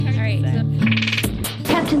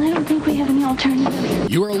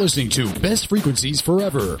alternative. You are listening to Best Frequencies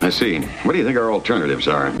Forever. I see. What do you think our alternatives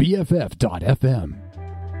are? BFF.FM.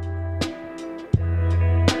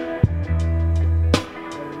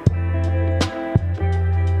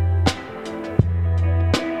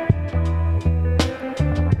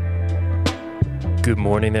 Good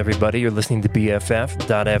morning, everybody. You're listening to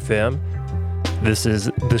BFF.FM. This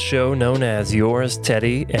is the show known as Yours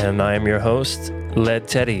Teddy, and I am your host, Led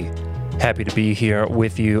Teddy. Happy to be here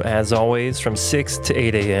with you, as always, from 6 to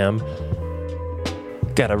 8 a.m.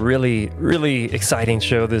 Got a really exciting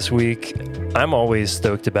show this week. I'm always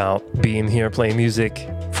stoked about being here, playing music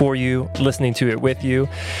for you, listening to it with you.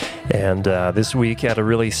 And this week had a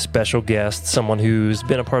really special guest, someone who's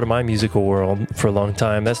been a part of my musical world for a long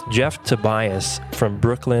time. That's Jeff Tobias from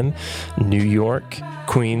Brooklyn, New York,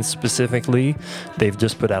 Queens specifically. They've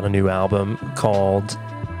just put out a new album called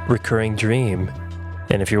Recurring Dream.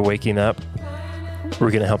 And if you're waking up,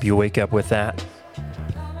 we're going to help you wake up with that.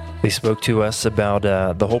 They spoke to us about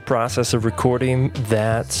the whole process of recording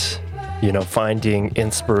that, finding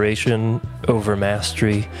inspiration over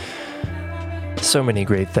mastery. So many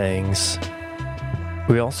great things.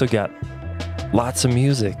 We also got lots of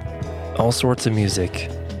music, all sorts of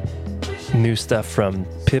music. New stuff from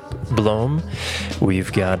Pip Blom.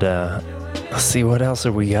 We've got, let's see, what else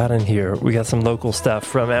have we got in here? We got some local stuff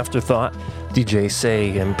from Afterthought, DJ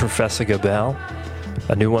Say and Professor Gabel.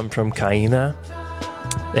 A new one from Kaina.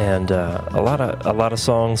 And a lot of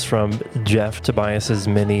songs from Jeff Tobias's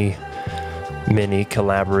many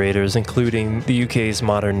collaborators, including the UK's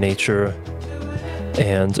Modern Nature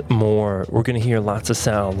and more. We're going to hear lots of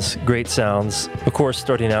sounds, great sounds. Of course,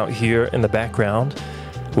 starting out here in the background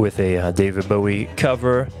with a David Bowie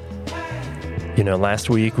cover. Last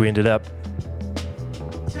week we ended up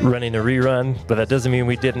running a rerun, but that doesn't mean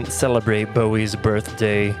we didn't celebrate Bowie's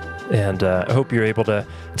birthday. And I hope you're able to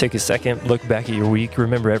take a second, look back at your week,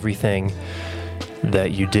 remember everything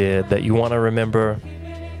that you did, that you want to remember.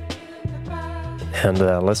 And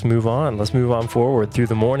let's move on. Let's move on forward through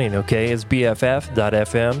the morning, okay? It's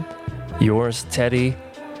BFF.FM, yours, Teddy,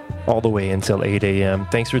 all the way until 8 a.m.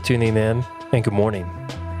 Thanks for tuning in, and good morning.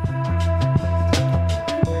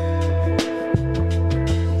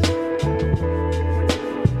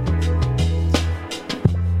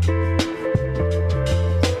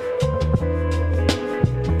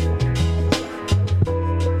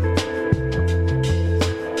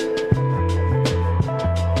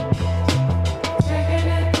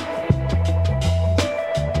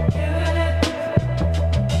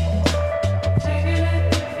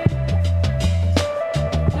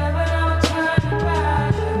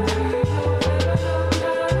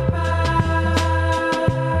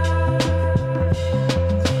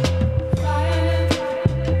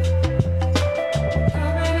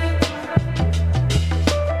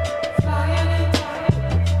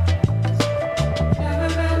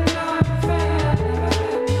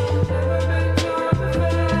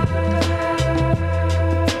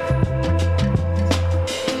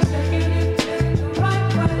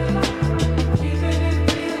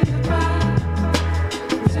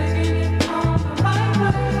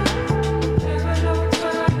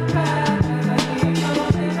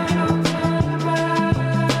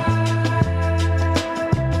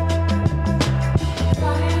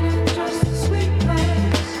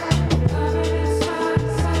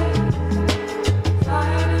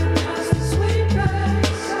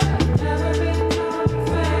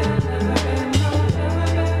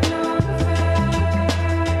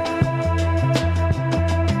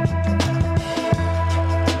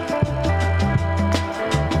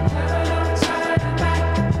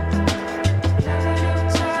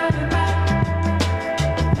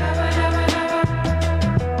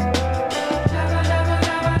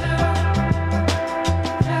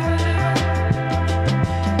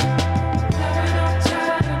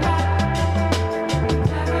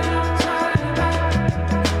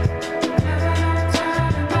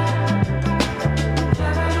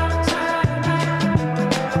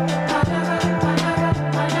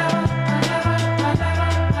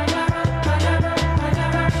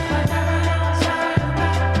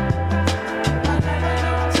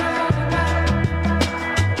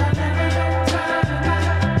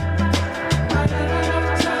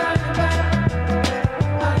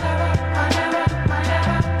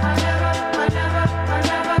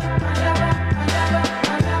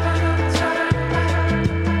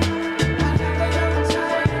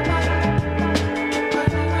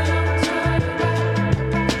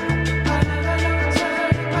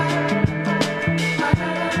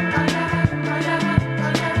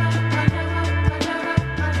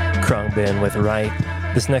 Khruangbin with Right.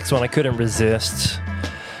 This next one I couldn't resist.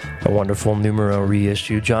 A wonderful numero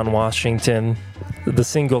reissue. John Washington. The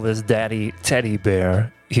single is Daddy Teddy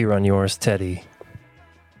Bear, here on Yours Teddy.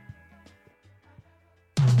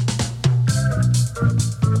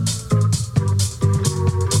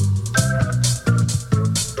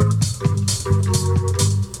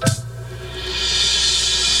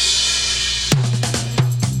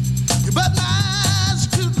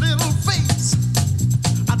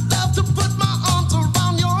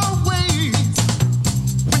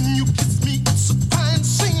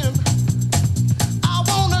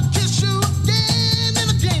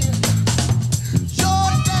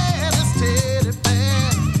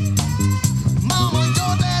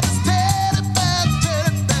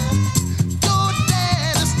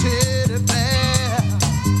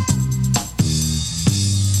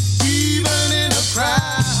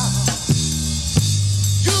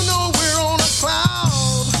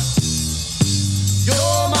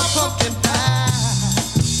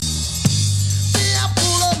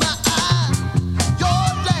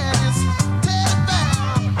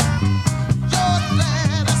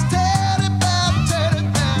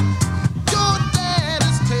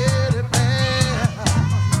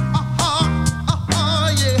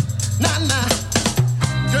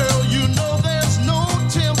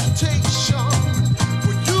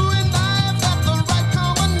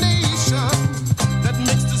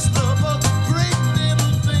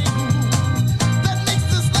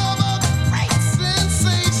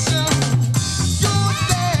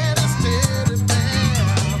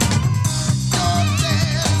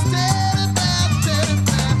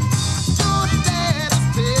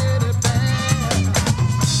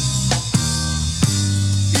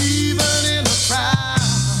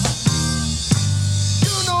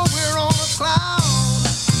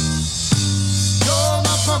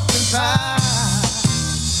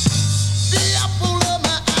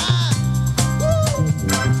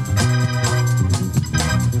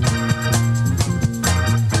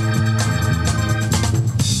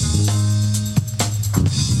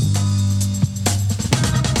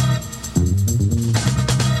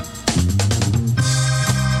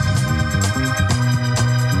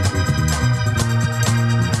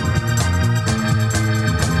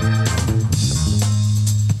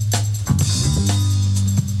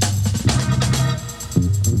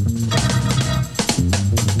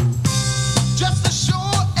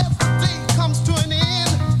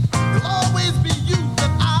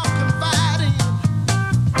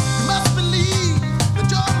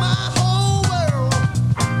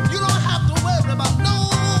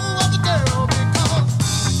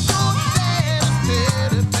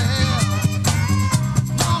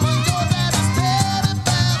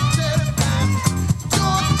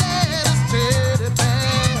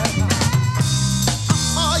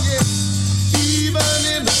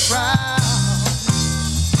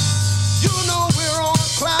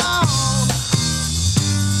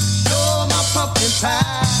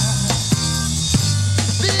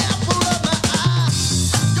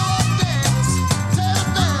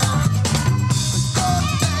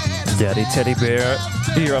 Daddy Teddy Bear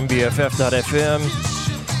here on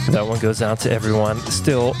BFF.FM. That one goes out to everyone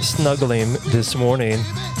still snuggling this morning.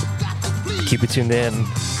 Keep it tuned in.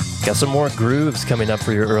 Got some more grooves coming up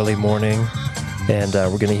for your early morning. And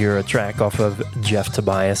we're going to hear a track off of Jeff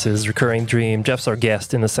Tobias's Recurring Dream. Jeff's our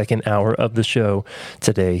guest in the second hour of the show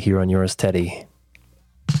today here on Yours Teddy.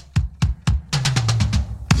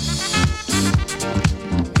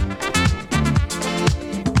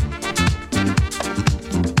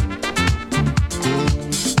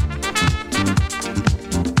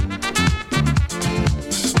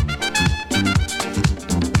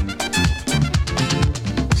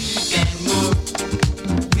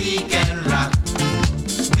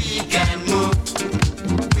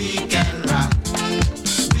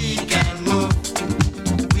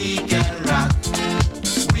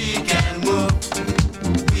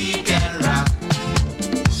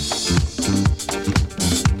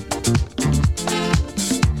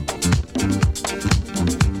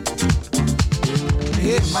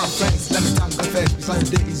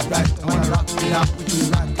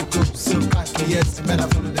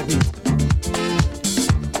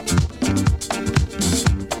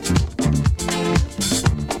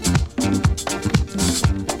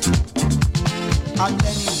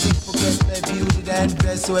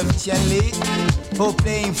 For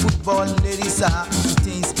playing football, ladies are the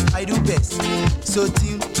things I do best. So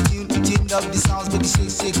tune up the sounds, make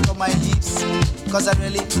it shake on my hips. Cause I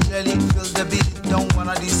really feel the beat, don't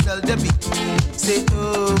wanna dispel the beat. Say,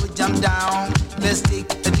 oh, jump down, let's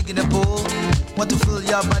take a dig in the pool. Want to feel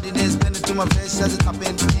your body, then spend it to my flesh as it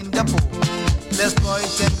happens in the pool. Let's boy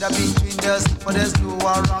tender between us, but there's no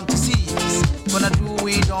one around to see us. Gonna do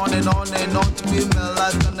it on and on and on to be my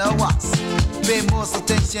life gonna was. Pay most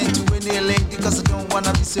attention to any lady because I don't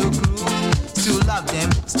wanna be so cruel. Still love them,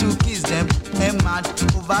 still kiss them, and mad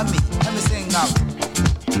over me. Let me sing out.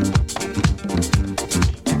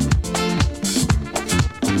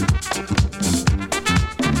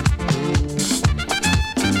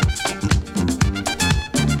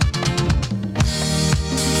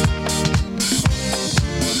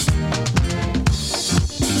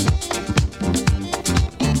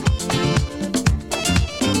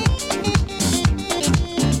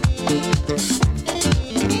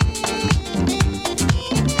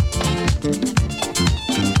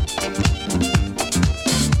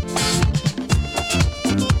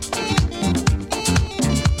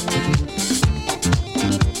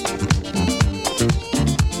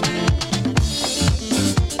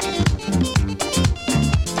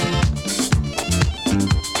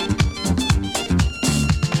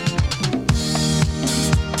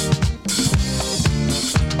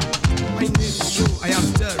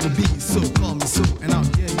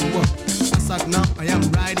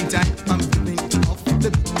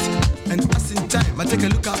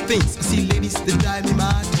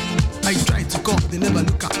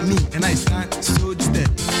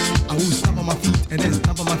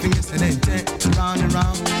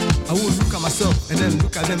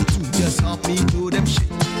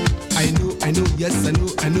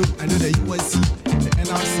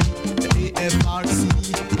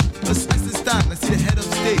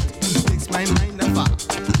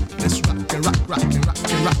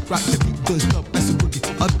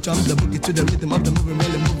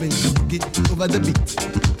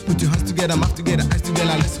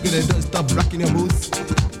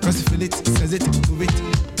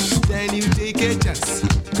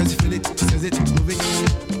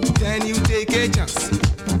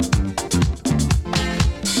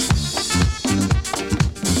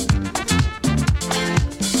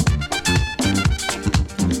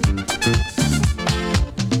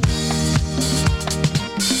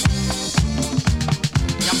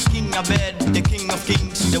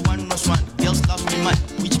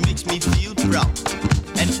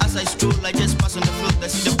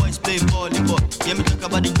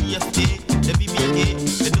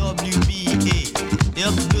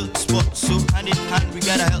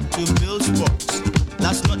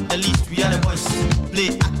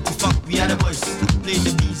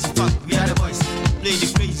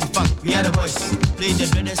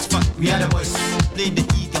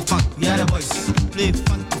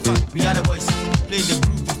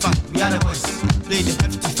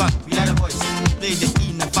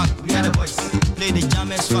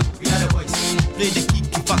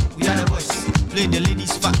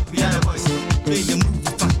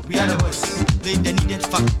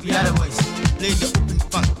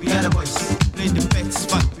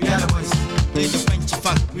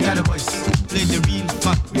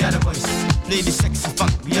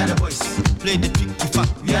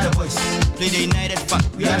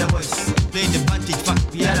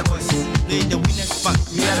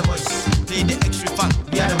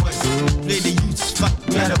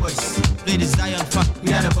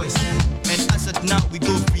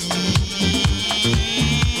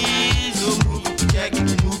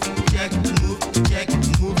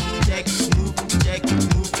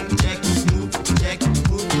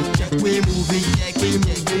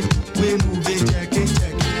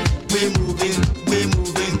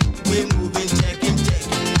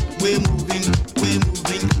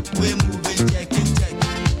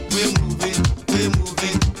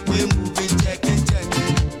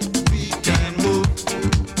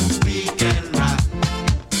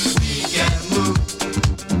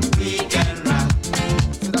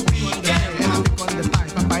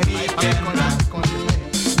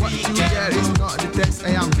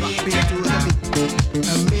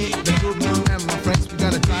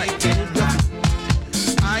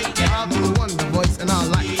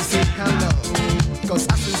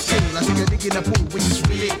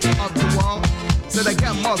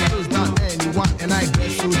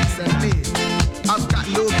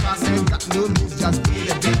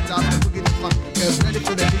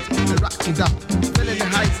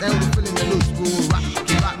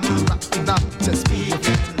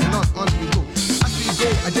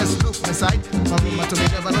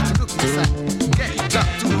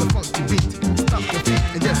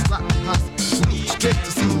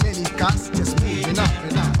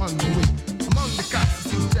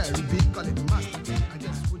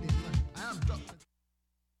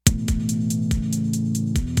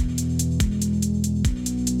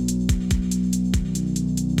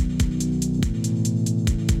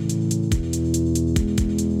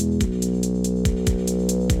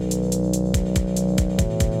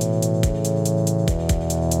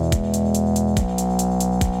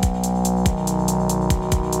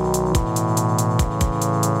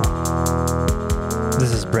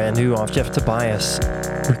 This is brand new off Jeff Tobias,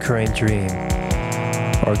 Recurring Dream.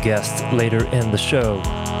 Our guest later in the show.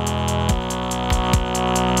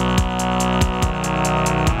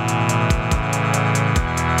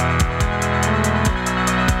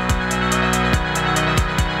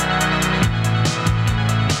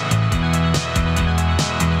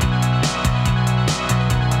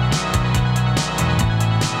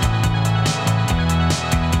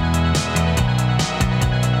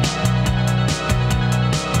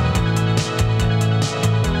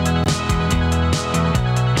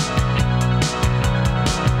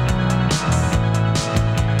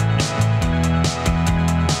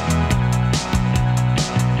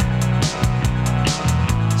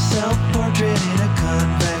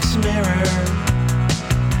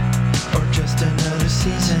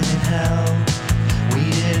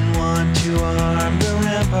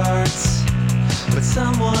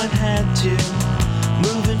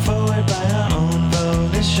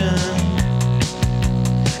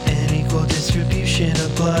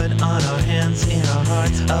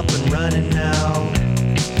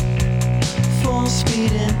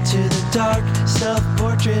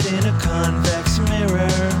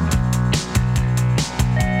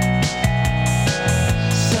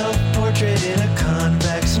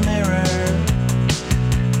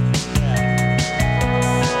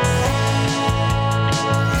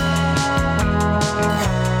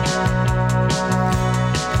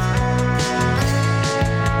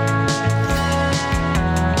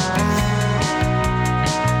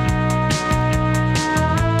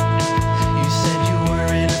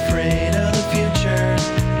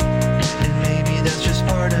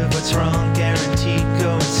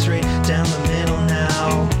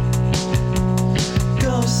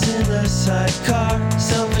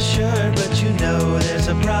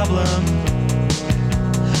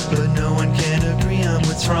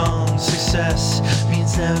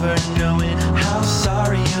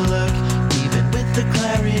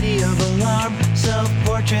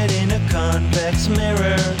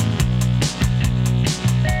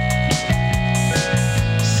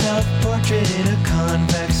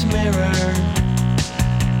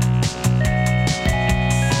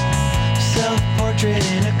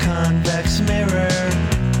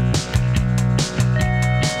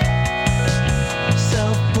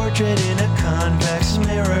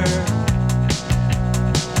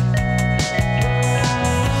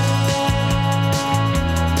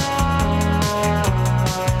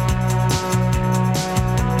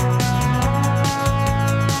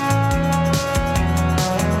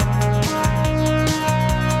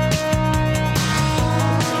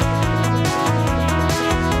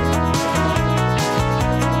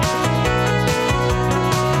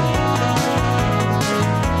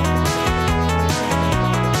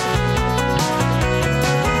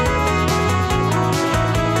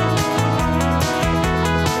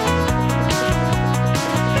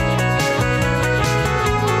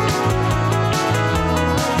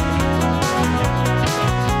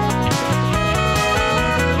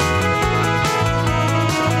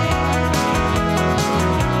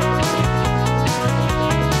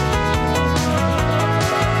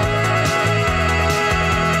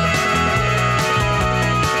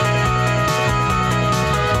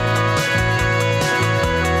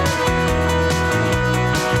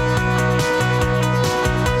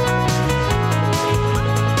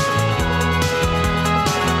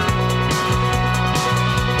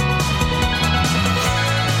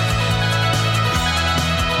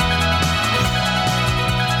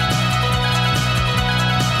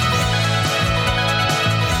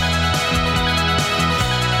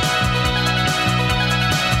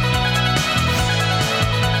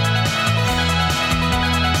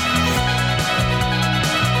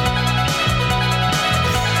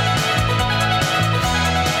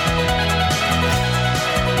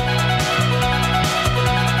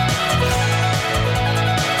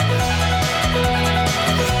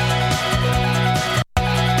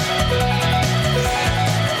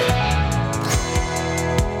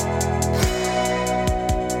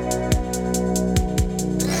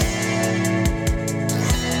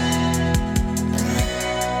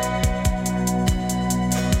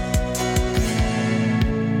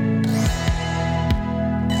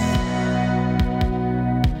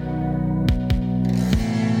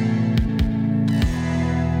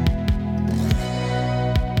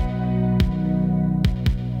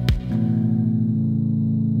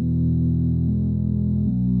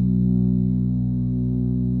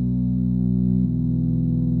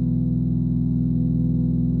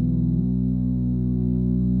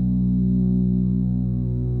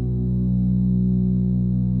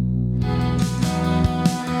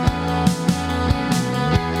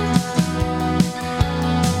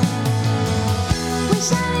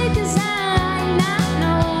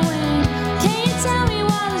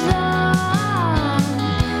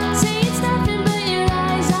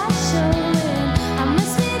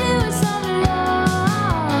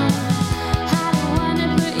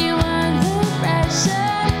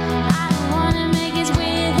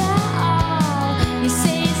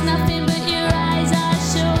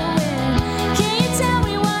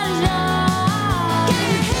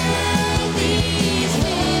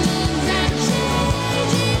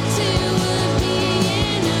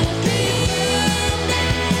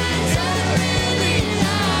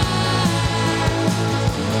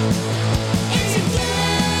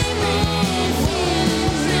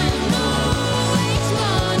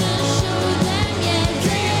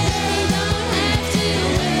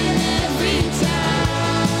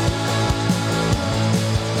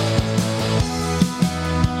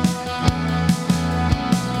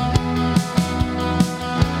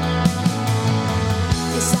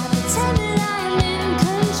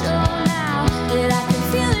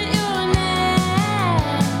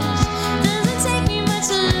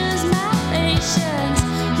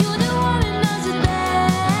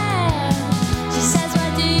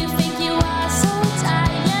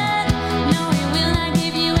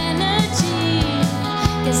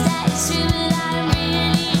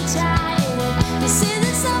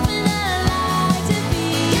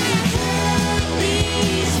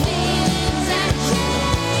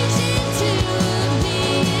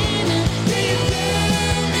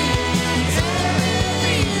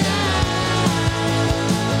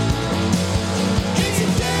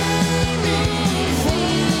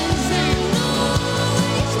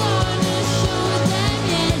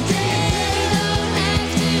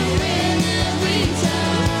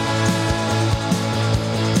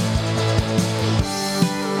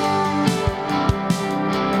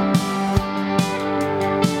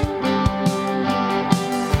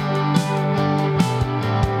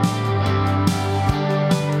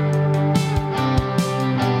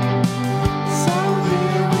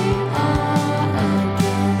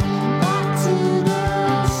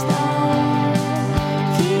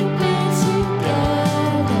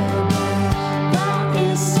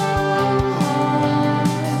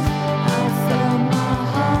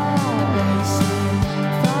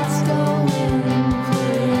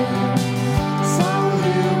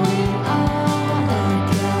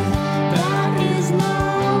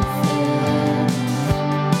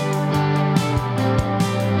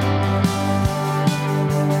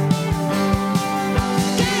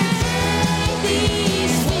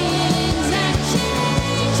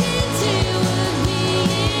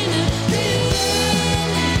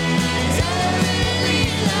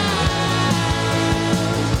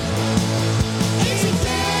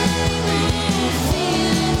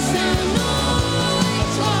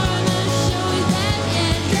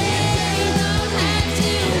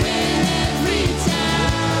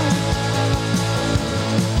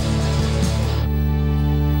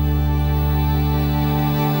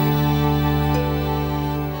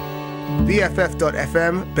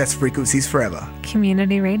 BFF.FM, best frequencies forever.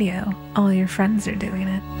 Community radio. All your friends are doing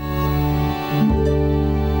it.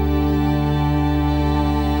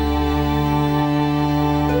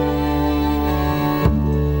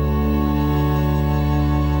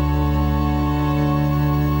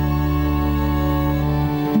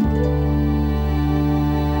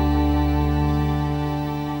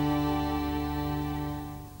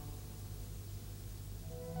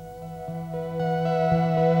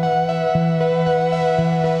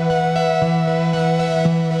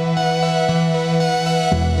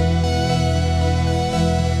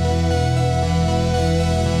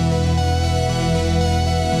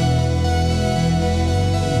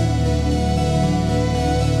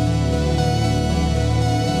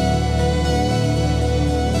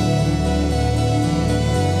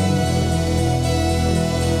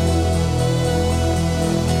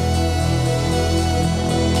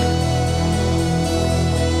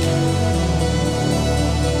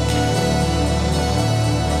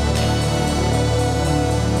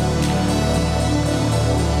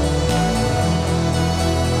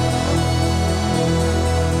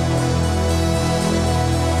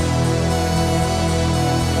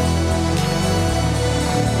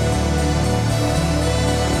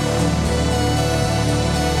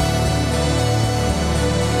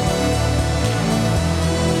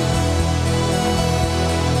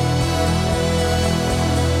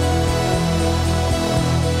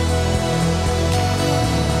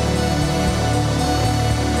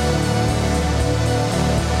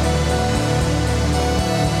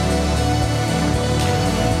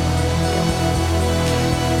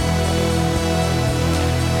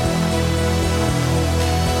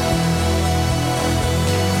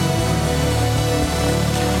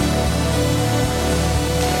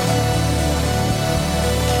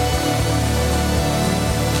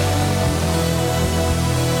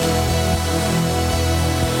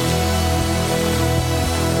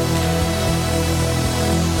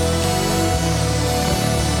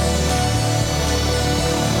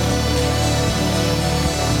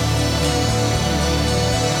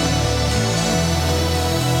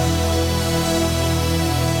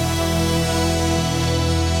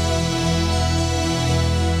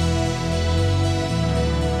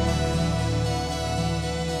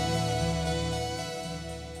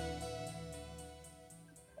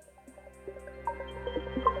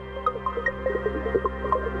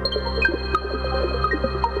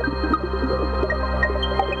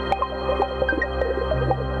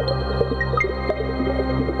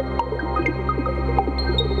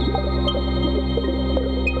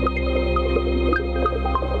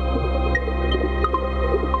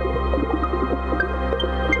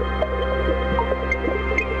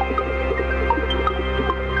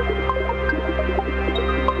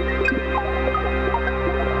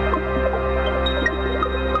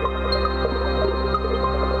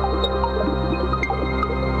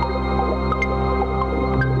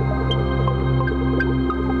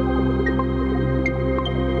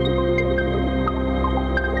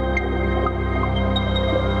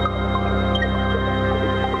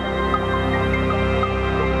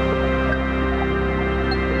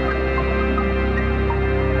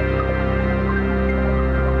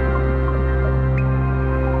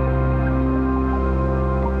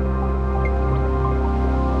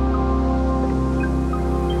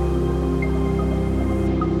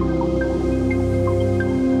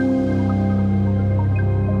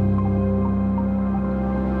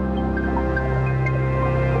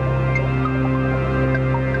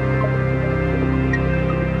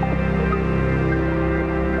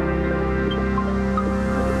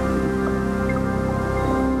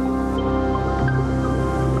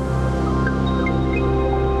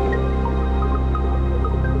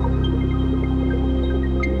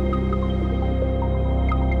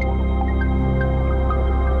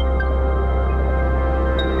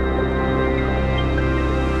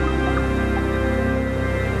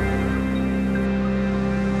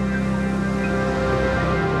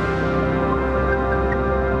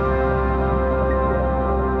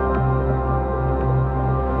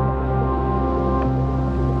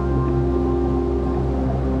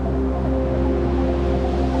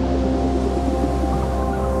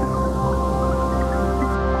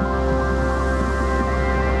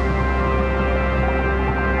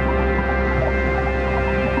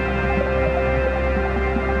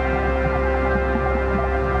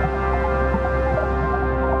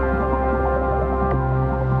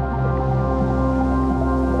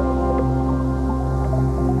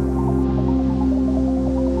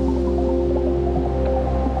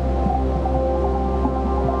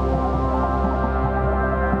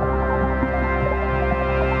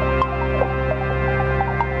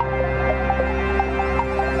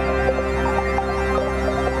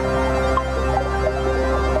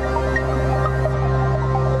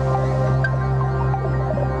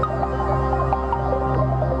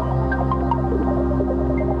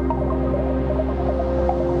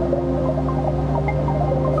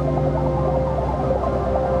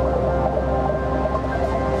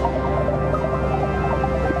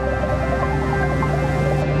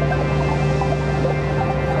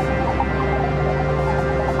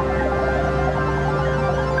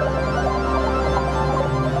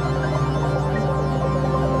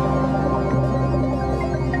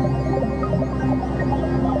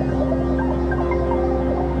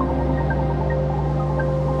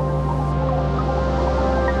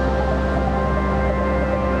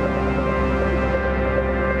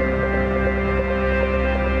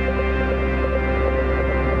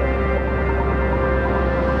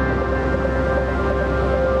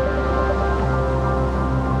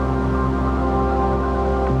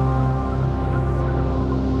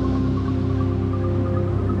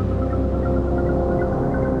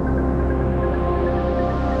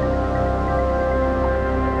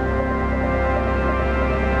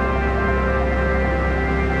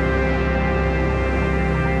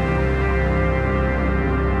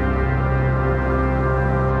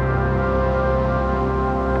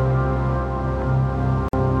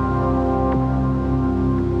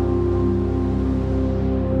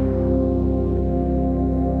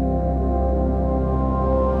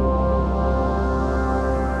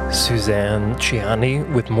 Suzanne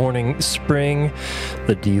Ciani with Morning Spring,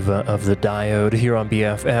 the diva of the diode here on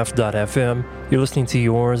BFF.FM. You're listening to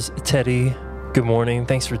yours, Teddy. Good morning.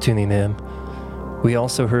 Thanks for tuning in. We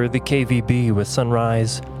also heard the KVB with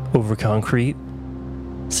Sunrise Over Concrete.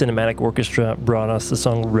 Cinematic Orchestra brought us the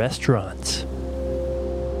song Restaurant.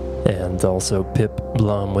 And also Pip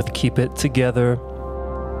Blum with Keep It Together.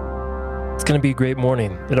 It's going to be a great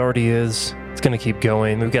morning. It already is. It's going to keep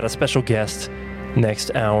going. We've got a special guest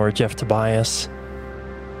next hour, Jeff Tobias.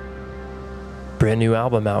 Brand new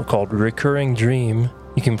album out called Recurring Dream.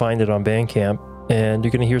 You can find it on Bandcamp. And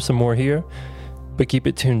you're going to hear some more here. But keep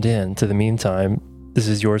it tuned in. To the meantime, this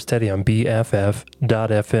is yours, Teddy, on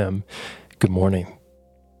BFF.FM. Good morning.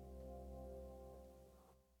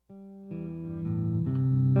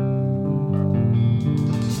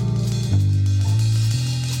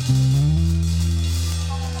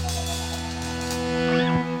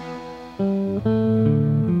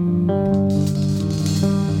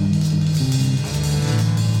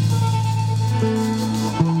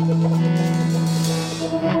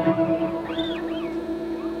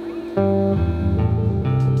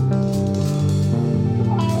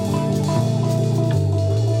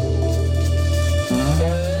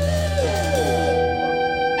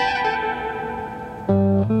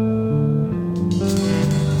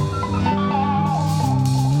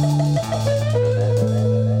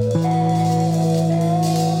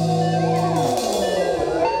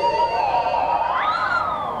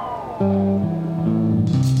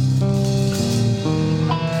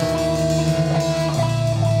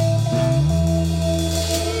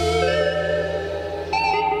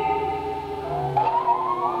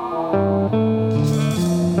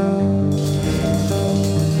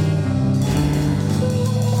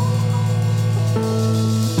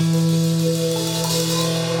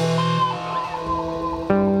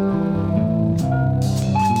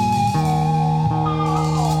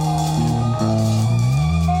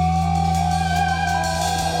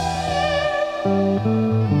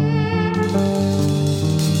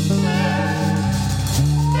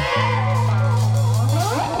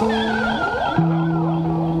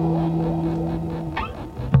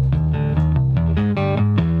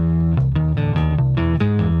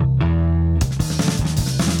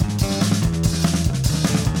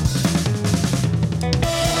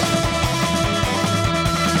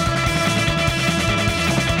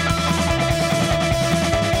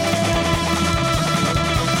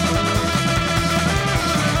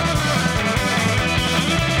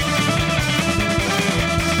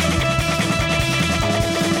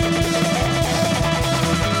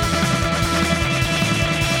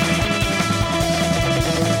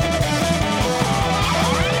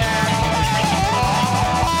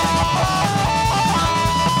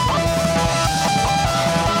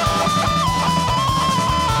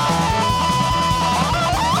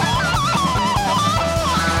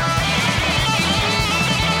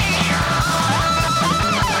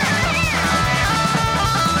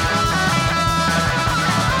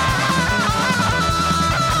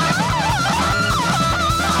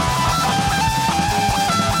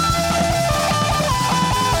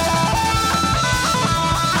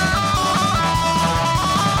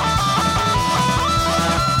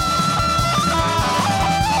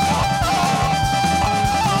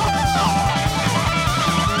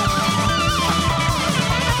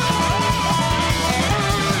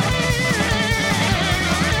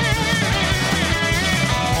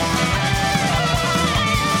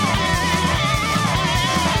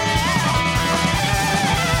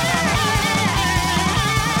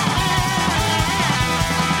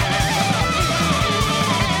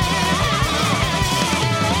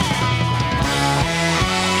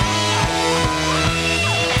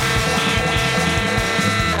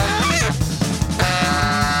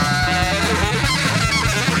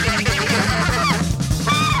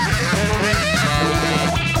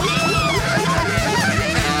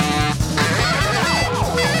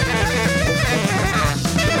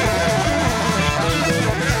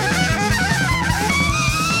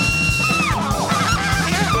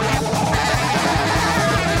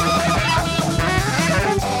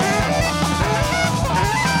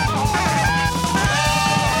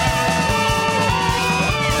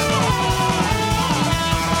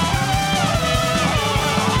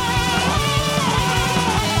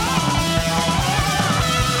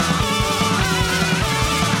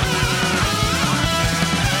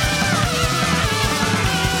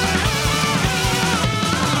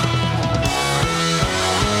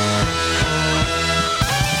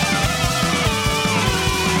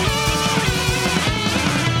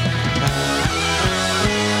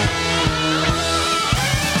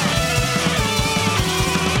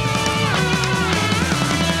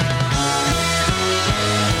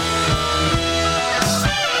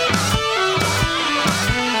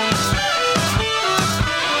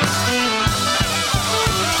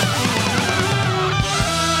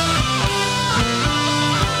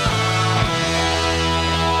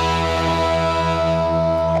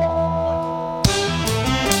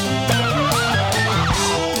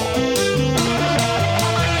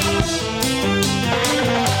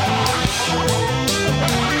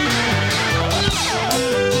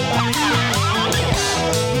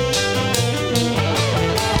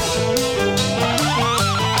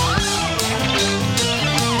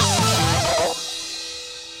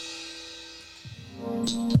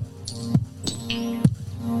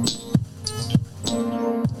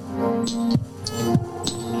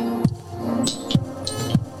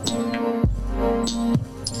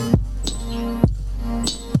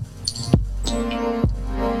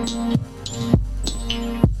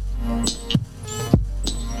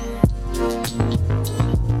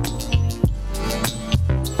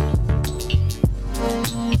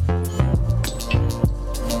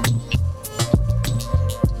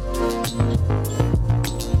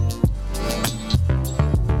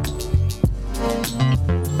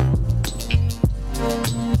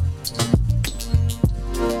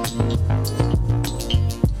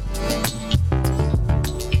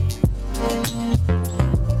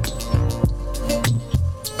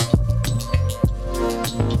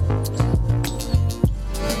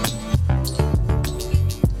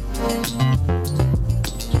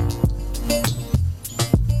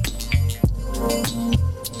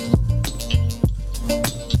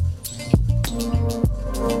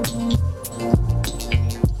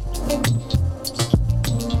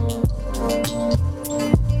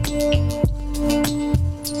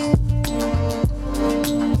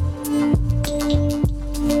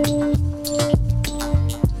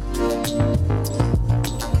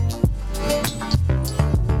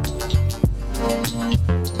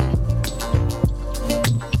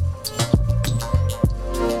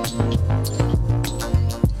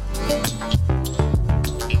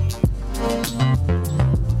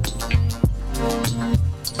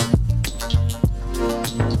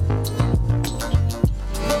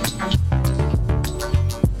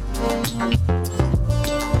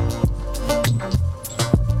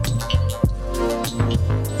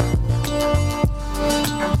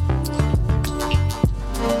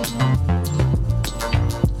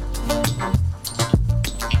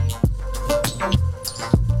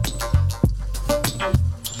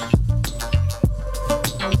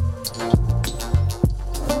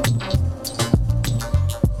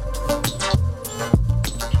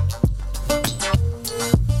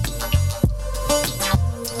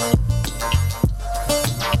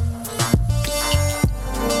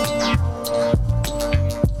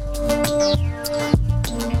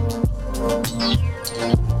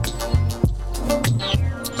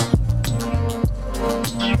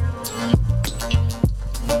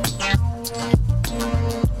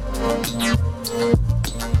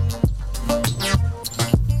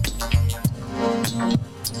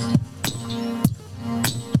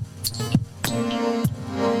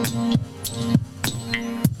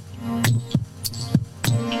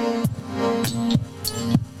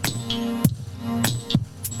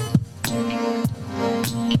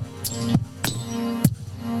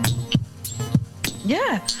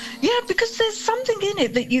 Yeah, because there's something in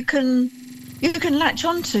it that you can latch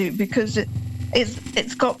onto, because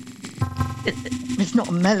it's not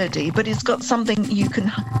a melody, but it's got something you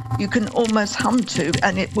can almost hum to,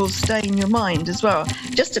 and it will stay in your mind as well.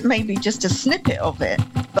 Maybe just a snippet of it,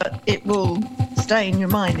 but it will stay in your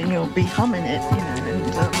mind, and you'll be humming it, you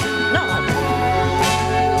know.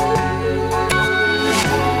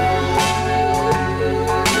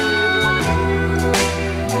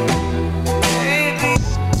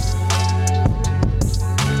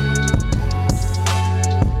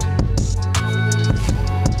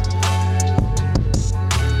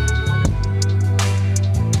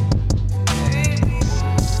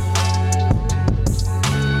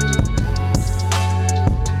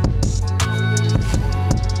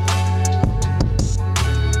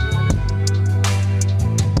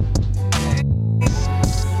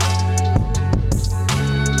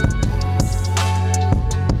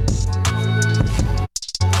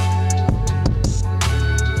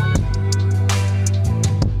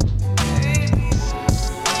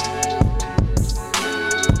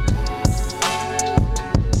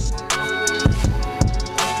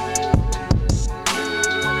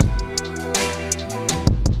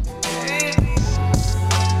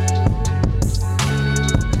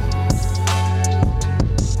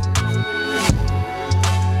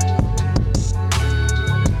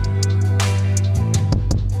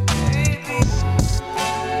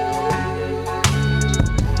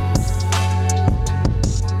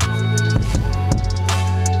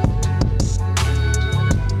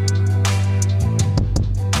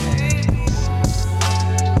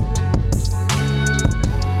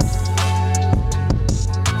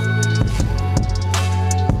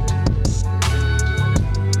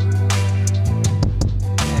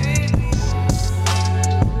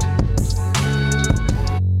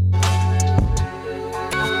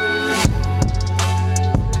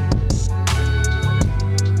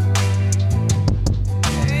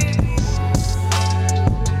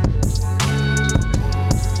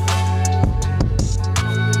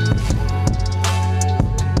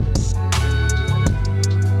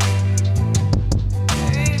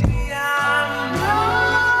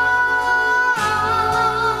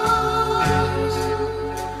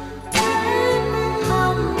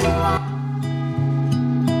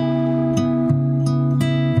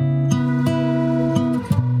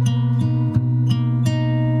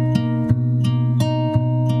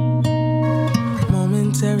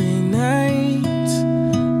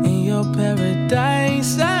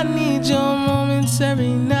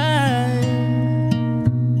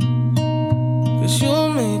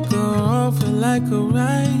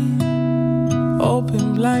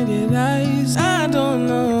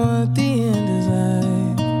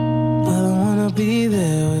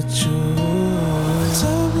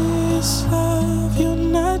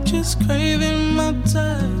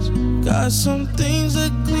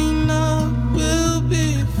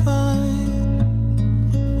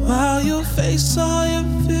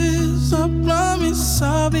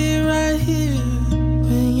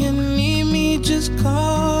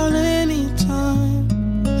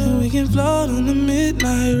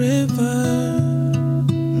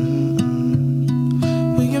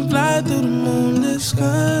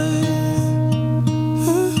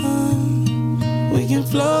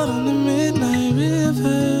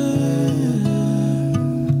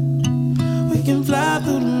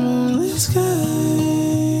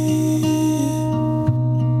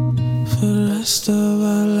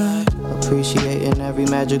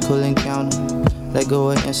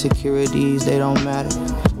 Insecurities, they don't matter.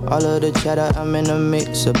 All of the chatter, I'm in the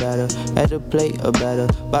mix of better. At the plate of better,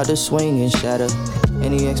 about to swing and shatter.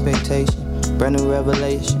 Any expectation, brand new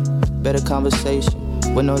revelation. Better conversation,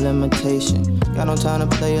 with no limitation. Got no time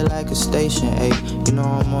to play it like a station, ayy. You know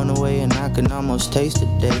I'm on the way and I can almost taste the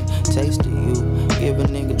day. Taste of you, give a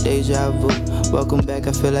nigga deja vu. Welcome back,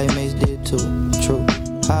 I feel like Mace did too. True.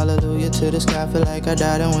 Hallelujah to the sky, feel like I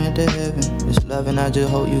died and went to heaven. It's love and I just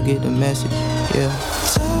hope you get the message, yeah.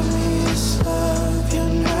 Tell me it's love, you're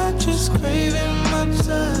not just craving my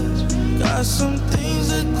touch. Got some things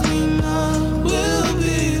to clean up, we'll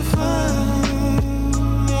be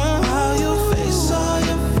fine. How you face all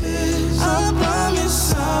your fears, I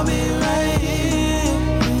promise I'll be right here.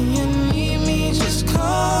 When you need me, just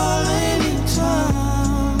call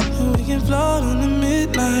anytime. And we can float on the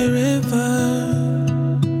midnight river.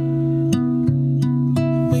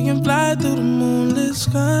 Fly through the moonlit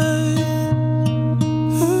sky.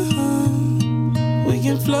 We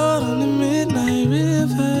can float on the midnight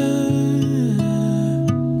river.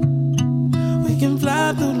 We can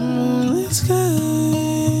fly through the moonlit sky.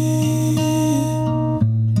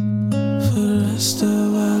 For the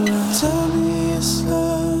still I love. Tell me it's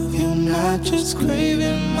love, you're not just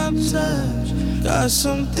craving my touch. Got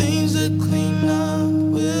some things to clean up,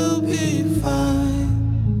 we'll be fine.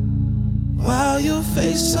 While you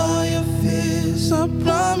face all your fears, I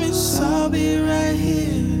promise I'll be right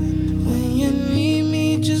here. When you need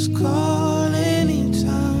me, just call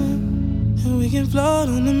anytime, and we can float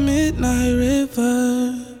on the midnight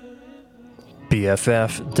river.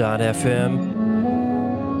 BFF.FM.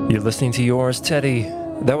 You're listening to yours, Teddy.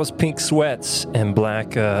 That was Pink Sweats and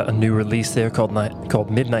Black, a new release there called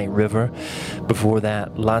Midnight River. Before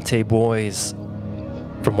that, Latte Boys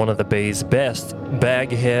from one of the Bay's best,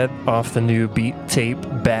 Baghead, off the new beat tape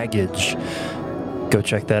Baggage. Go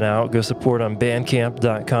check that out. Go support on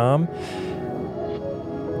bandcamp.com.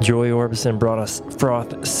 Joy Orbison brought us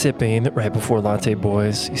Froth Sipping right before Latte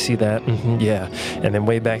Boys. You see that? Yeah. And then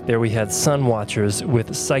way back there we had Sun Watchers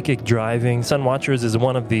with Psychic Driving. Sun Watchers is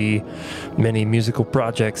one of the many musical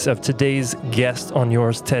projects of today's guest on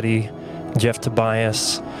yours, Teddy. Jeff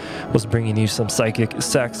Tobias was bringing you some psychic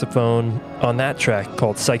saxophone on that track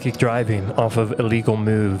called Psychic Driving off of Illegal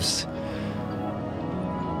Moves.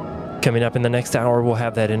 Coming up in the next hour, we'll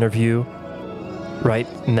have that interview. Right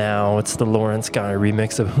now, it's the Lauren Sky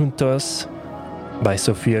remix of Juntos by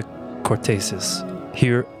Sofia Cortesis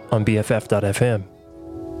here on BFF.FM.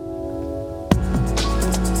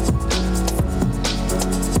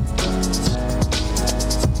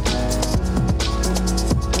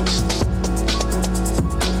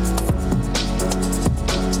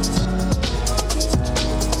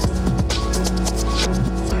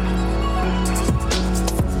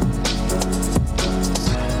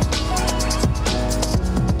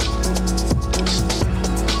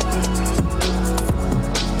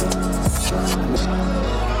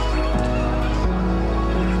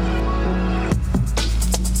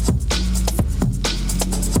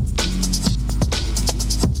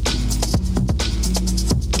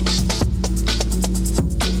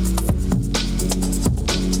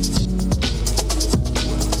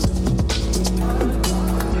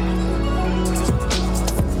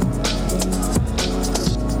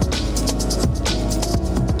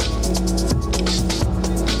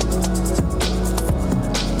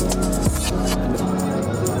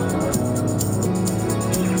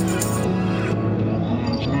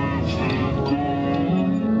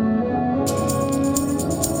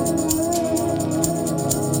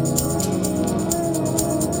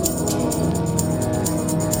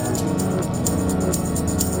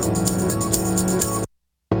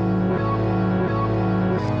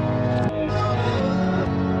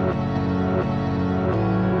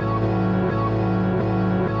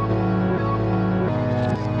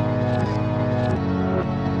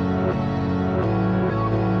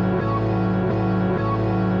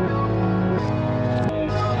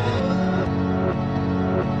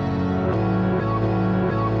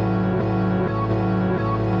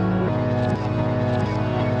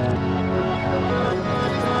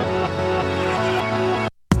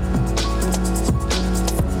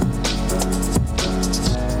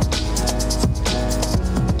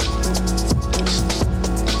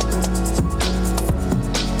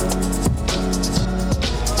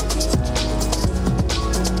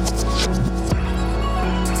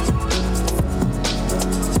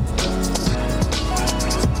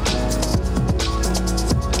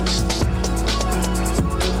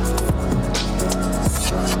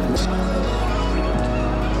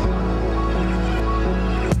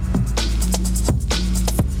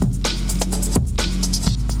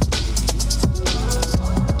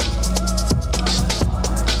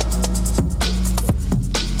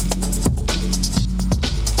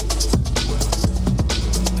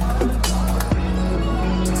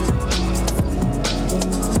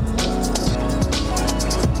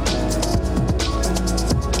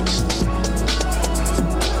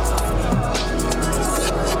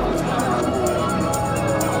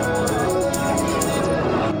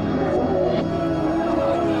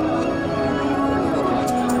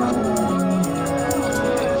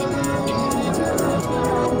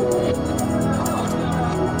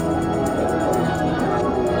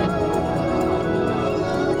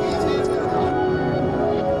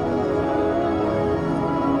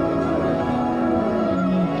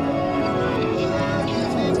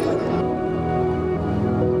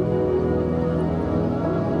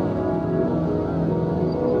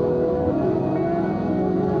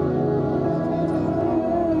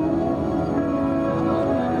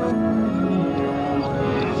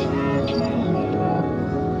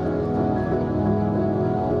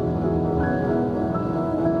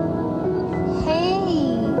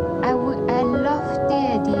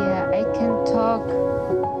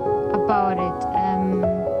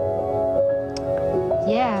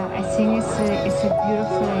 Yeah, I think it's a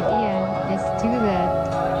beautiful idea. Let's do that.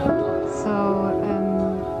 So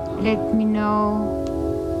let me know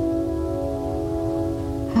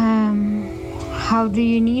how do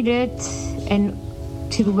you need it and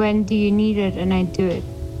till when do you need it, and I do it.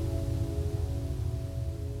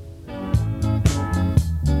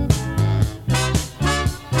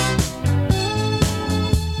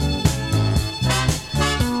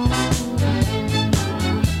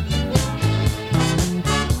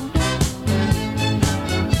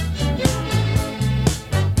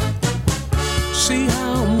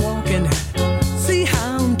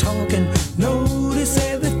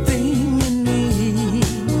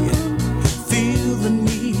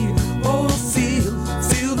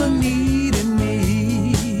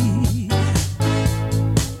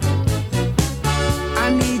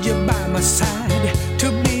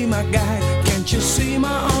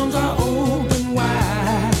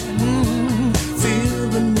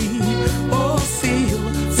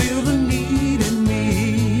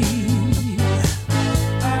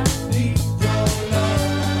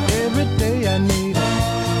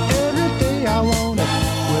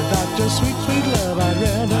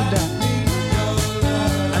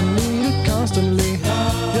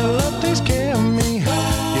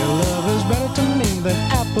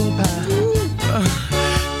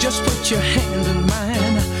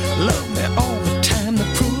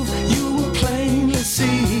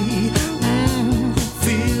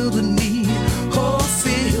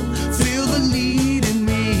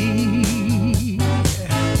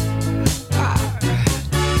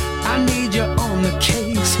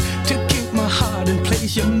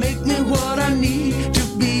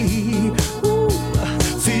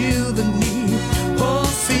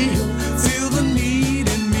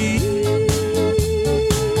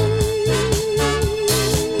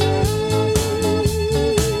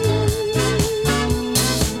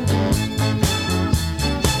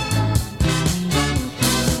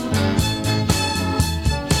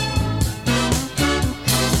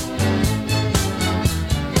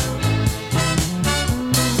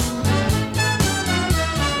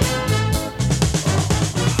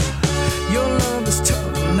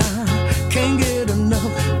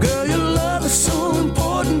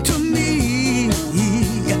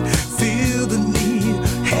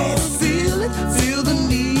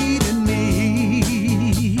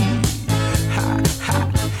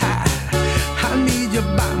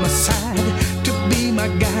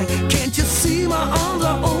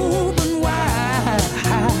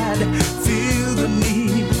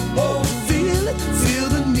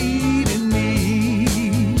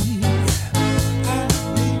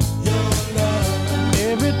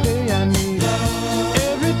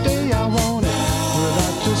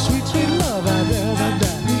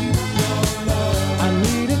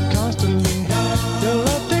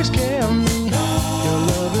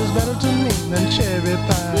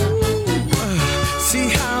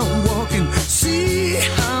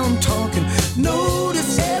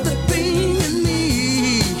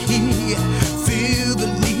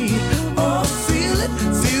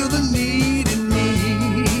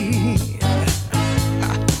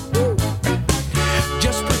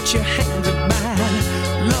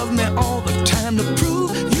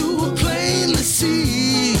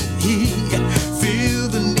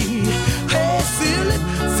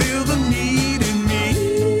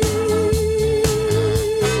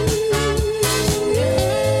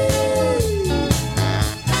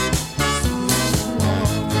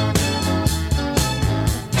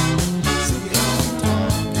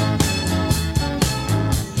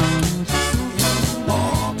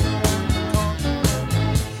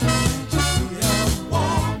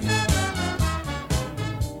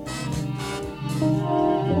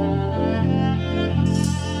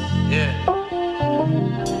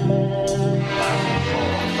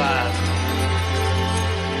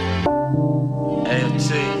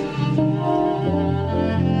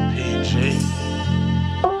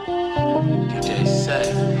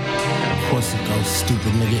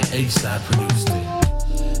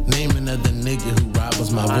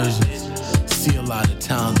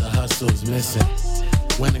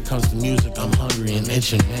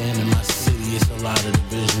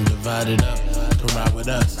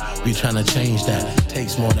 Trying to change that.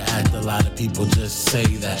 Takes more to act, a lot of people just say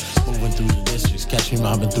that. Moving through the districts, catch me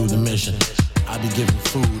mobbing through the mission. I be giving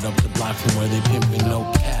food up the block from where they pimping,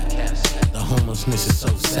 no cap. The homelessness is so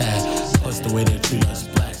sad. Plus the way they treat us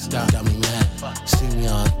blacks got me mad. See me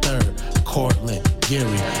on 3rd, Cortland,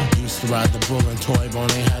 Geary. Used to ride the bull and Toy Bone,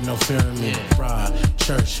 ain't had no fear in me. Fried,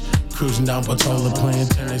 church, cruising down Patola, playing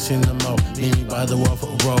tennis in the mo. Meet me by the wall for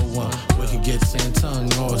row 1. We could get Santung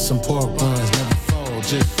or some pork buns, never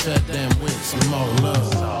just fed them with some more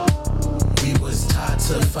love. We was taught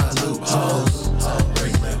to find loopholes,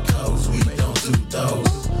 break the codes, we don't do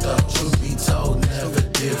those. Truth be told, never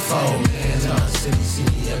did fold. Man, our city see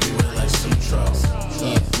me everywhere like Sutro.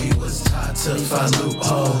 We was taught to find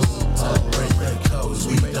loopholes, break the codes,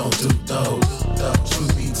 we don't do those.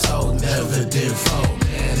 Truth be told, never did fold.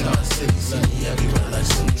 Man, our city see me everywhere like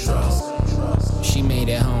Sutro. She made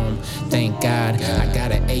it home, thank God. I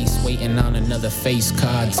got an ace waiting on another face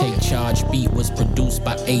card. Take Charge beat was produced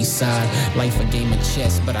by A-Side. Life a game of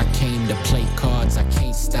chess, but I came to play cards. I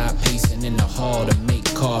can't stop pacing in the hall to make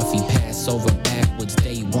coffee. Pass over backwards,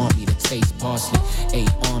 they want me to taste parsley. 8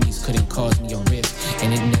 armies couldn't cause me a rift,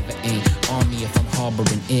 and it never ain't on me if I'm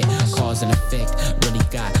harboring it. Cause and effect, really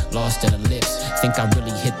got lost in the lips. Think I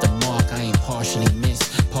really hit the mark, I ain't partially missed.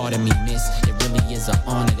 Pardon me, miss, it really is an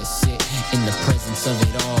honor to sit in the presence of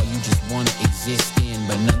it all you just wanna exist in.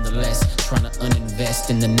 But nonetheless, trying to uninvest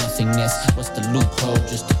in the nothingness. What's the loophole?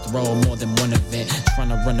 Just to throw more than one event. Trying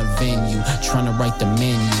to run a venue, trying to write the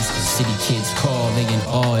menus. City kids call, they in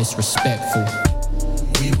awe, it's respectful.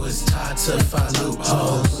 We was taught to find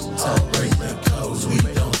loopholes, break the codes, we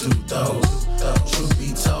don't do those. Truth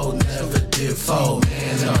be told, never did fold.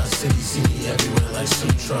 Man, our city see me everywhere like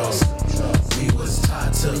Sutro. We was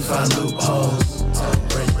taught to find loopholes,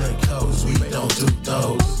 break the codes, we don't do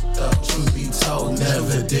those. Truth be told,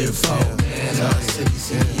 never did fold. Man, our city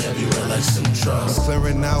see me everywhere like Sutro. I'm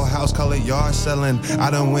clearing out house, call it yard selling.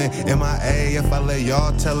 I done went MIA if I let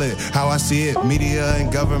y'all tell it. How I see it, media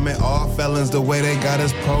and government, all felons. The way they got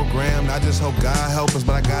us programmed, I just hope God help us,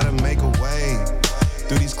 but I gotta make a way.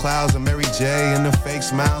 Through these clouds of Mary J and the fake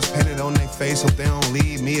smiles painted on their face, hope they don't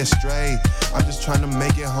lead me astray. I'm just trying to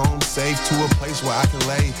make it home safe to a place where I can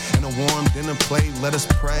lay in a warm dinner plate. Let us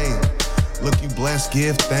pray. Look, you blessed,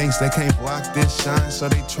 give thanks. They can't block this shine, so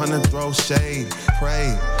they tryna throw shade.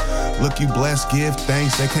 Pray. Look, you blessed, give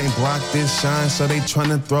thanks. They can't block this shine, so they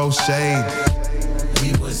tryna throw shade.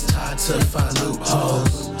 We was taught to find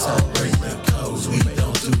loopholes, break the codes, we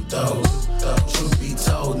don't do those. Truth be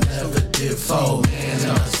told, never did fold. Man,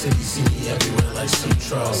 our city see me everywhere like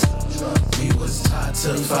Sutro. We was taught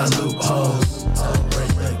to find loopholes, break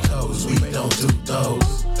the codes, we don't do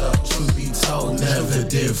those. Truth be told, never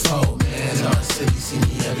did fold. Man, our city see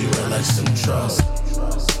me everywhere like Sutro.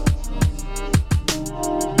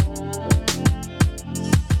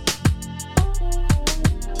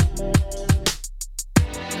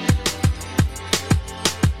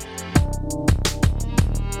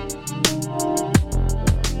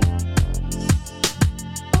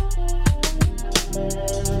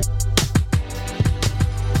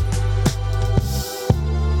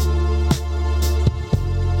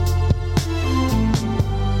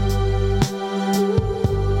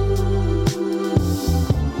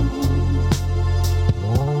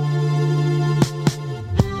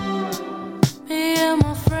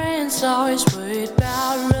 Always worried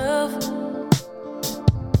about love.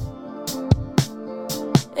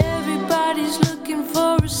 Everybody's looking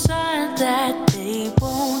for a sign that they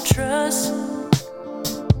won't trust.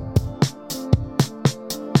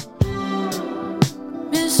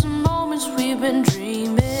 Missing moments we've been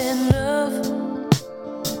dreaming of.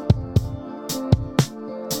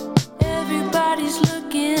 Everybody's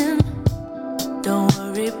looking, don't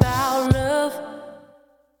worry about love.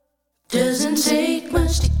 Doesn't take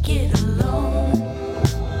much to get along.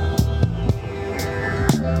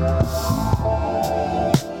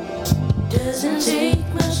 Doesn't take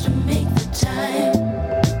much to make the time.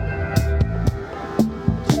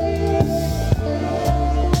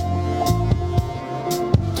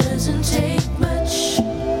 Doesn't take much.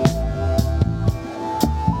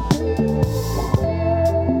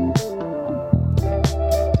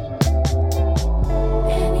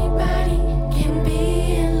 Anybody can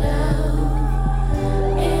be in love.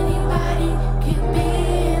 Anybody can be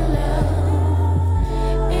in love.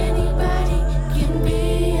 Anybody can be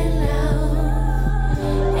in love.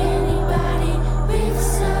 Anybody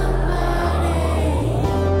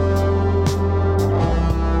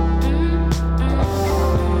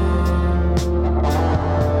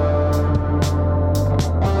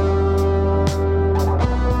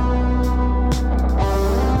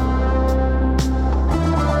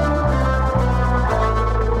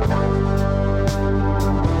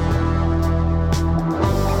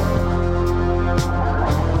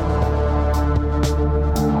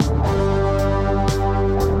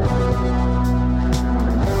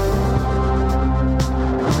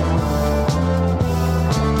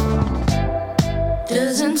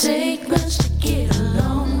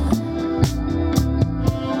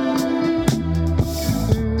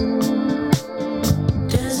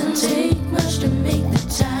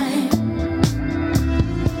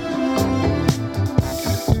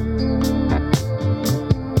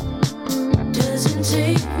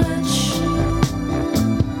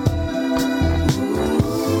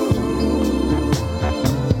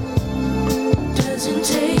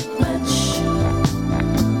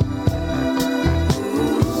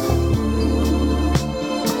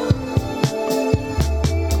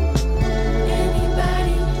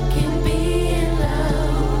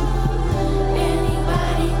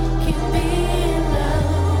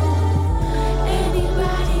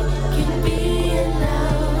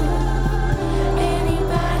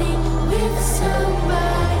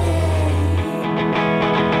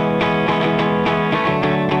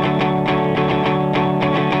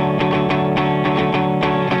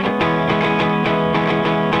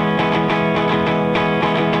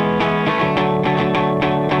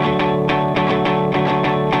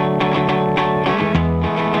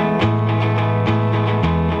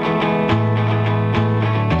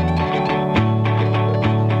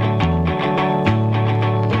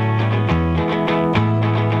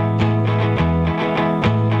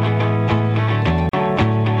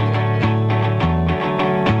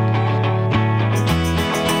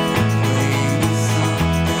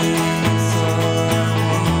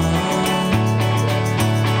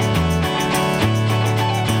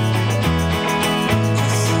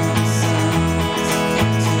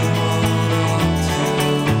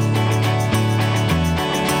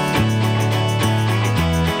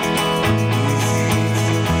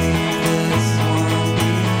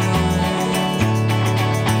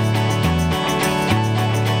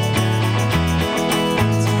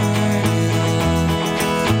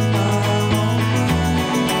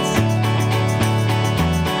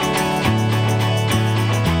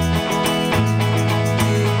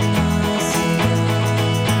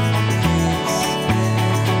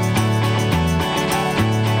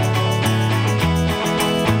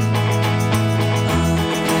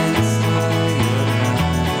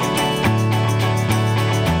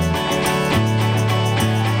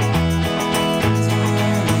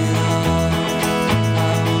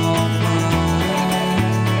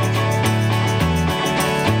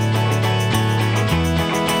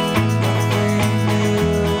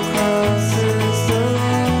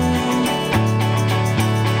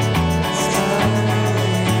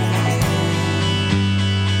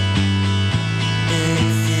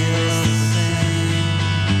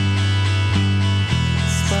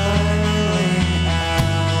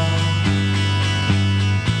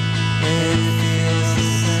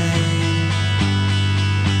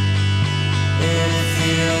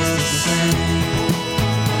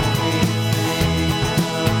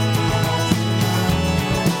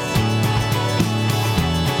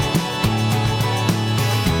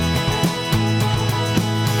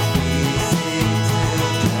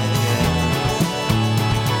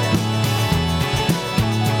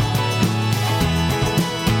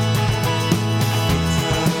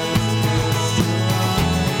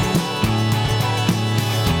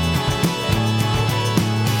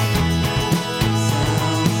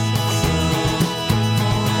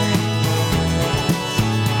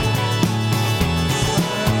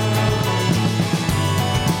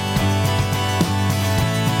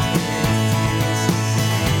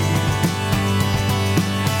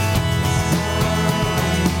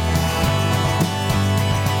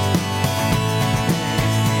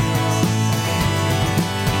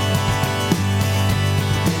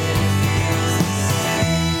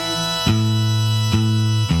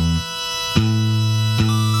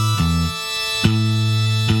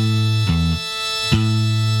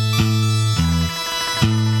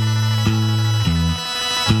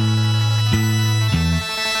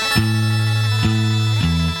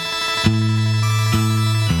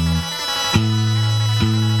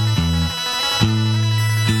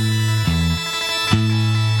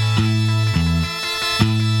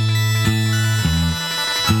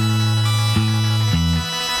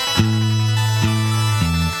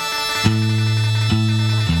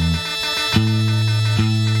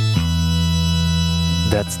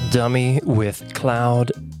That's Dummy with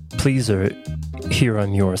Cloud Pleaser here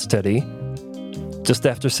on Yours Steady. Just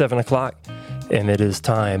after 7 o'clock, and it is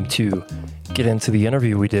time to get into the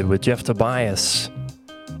interview we did with Jeff Tobias,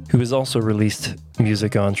 who has also released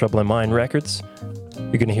music on Trouble in Mind Records.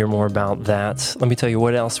 You're going to hear more about that. Let me tell you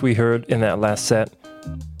what else we heard in that last set.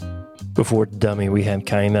 Before Dummy, we had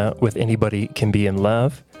Kaina with Anybody Can Be in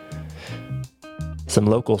Love. Some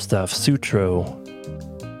local stuff, Sutro,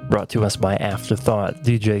 brought to us by Afterthought,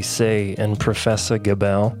 DJ Say, and Professor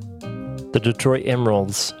Gabel. The Detroit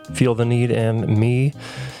Emeralds, Feel the Need, and Me.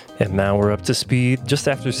 And now we're up to speed, just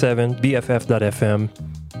after 7,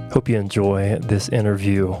 BFF.FM. Hope you enjoy this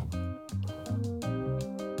interview.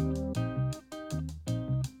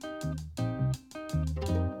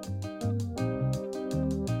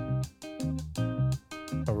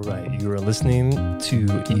 All right, you are listening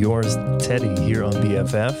to Yours Teddy here on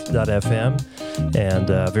BFF.FM. And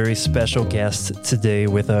a very special guest today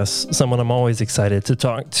with us, someone I'm always excited to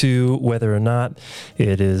talk to, whether or not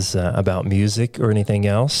it is about music or anything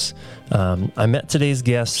else. I met today's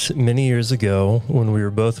guest many years ago when we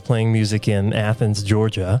were both playing music in Athens,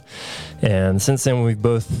 Georgia. And since then, we've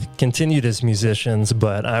both continued as musicians,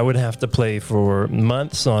 but I would have to play for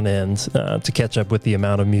months on end to catch up with the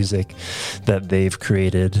amount of music that they've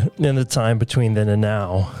created in the time between then and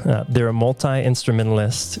now. They're a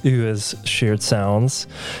multi-instrumentalist who has shared sounds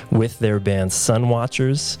with their band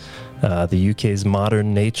Sunwatchers, the UK's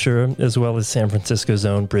Modern Nature, as well as San Francisco's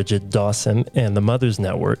own Bridget Dawson and the Mothers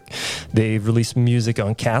Network. They've released music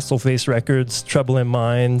on Castleface Records, Trouble in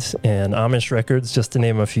Mind, and Amish Records, just to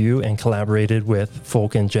name a few, and collaborated with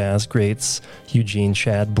folk and jazz greats Eugene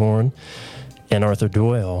Chadbourne and Arthur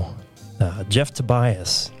Doyle. Jeff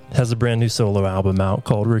Tobias has a brand new solo album out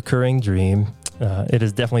called Recurring Dream. It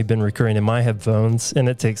has definitely been recurring in my headphones, and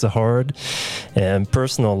it takes a hard and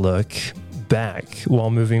personal look back while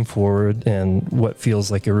moving forward and what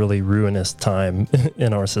feels like a really ruinous time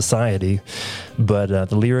in our society. But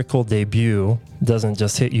the lyrical debut doesn't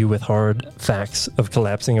just hit you with hard facts of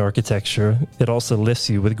collapsing architecture. It also lifts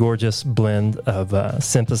you with gorgeous blend of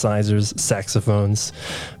synthesizers, saxophones,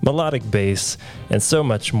 melodic bass, and so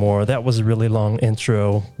much more. That was a really long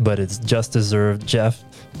intro, but it's just deserved. Jeff,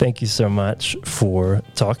 thank you so much for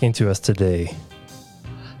talking to us today.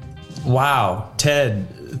 Wow, Ted,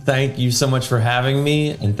 thank you so much for having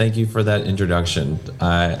me, and thank you for that introduction.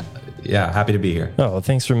 Happy to be here. Oh,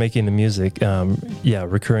 thanks for making the music.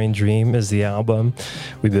 Recurring Dream is the album.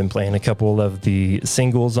 We've been playing a couple of the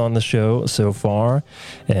singles on the show so far,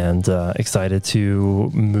 and excited to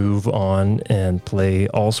move on and play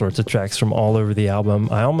all sorts of tracks from all over the album.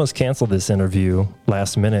 I almost canceled this interview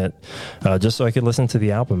last minute just so I could listen to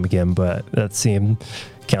the album again, but that seemed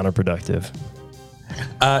counterproductive.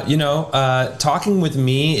 Talking with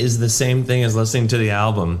me is the same thing as listening to the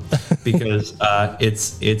album because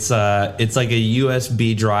it's like a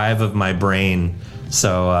USB drive of my brain.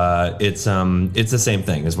 So it's the same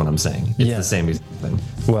thing is what I'm saying. It's the same thing.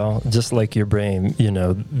 Well, just like your brain,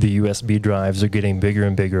 the USB drives are getting bigger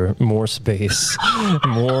and bigger, more space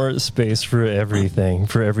for everything.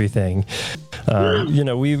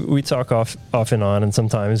 We talk off and on, and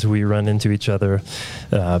sometimes we run into each other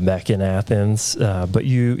back in Athens. But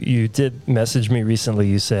you did message me recently.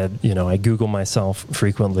 You said, I Google myself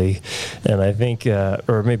frequently, and I think,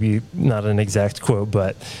 or maybe not an exact quote,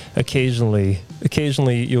 but occasionally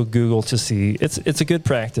you'll Google to see. It's a good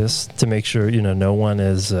practice to make sure no one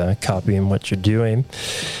is copying what you're doing.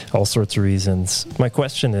 All sorts of reasons. My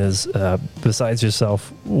question is, besides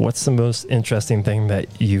yourself, what's the most interesting thing that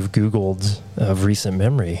you've Googled of recent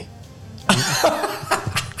memory?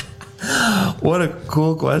 What a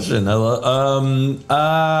cool question. Okay,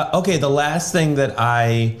 the last thing that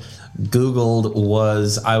I Googled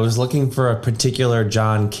was I was looking for a particular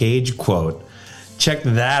John Cage quote. Check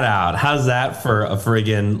that out. How's that for a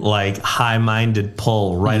friggin' high-minded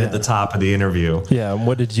pull at the top of the interview? Yeah.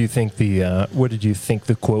 What did you think the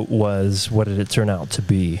quote was? What did it turn out to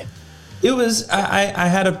be? It was. I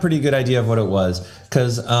had a pretty good idea of what it was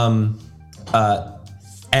because,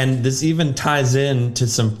 and this even ties in to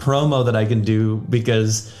some promo that I can do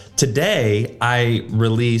because today I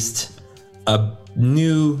released a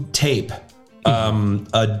new tape.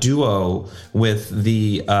 A duo with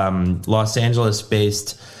the Los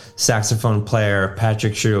Angeles-based saxophone player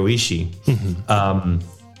Patrick Shiroishi.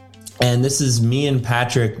 And this is me and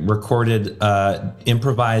Patrick recorded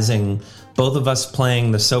improvising, both of us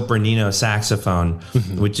playing the sopranino saxophone,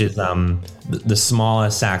 which is the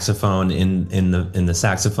smallest saxophone in the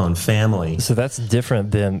saxophone family. So that's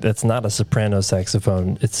different that's not a soprano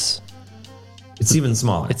saxophone. It's even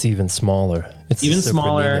smaller. It's even smaller. It's even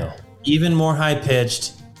smaller. Even more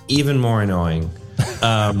high-pitched, even more annoying.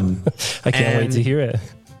 I can't wait to hear it.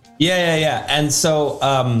 Yeah. And so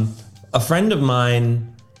a friend of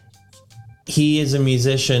mine, he is a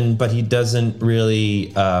musician, but he doesn't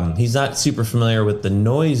really, he's not super familiar with the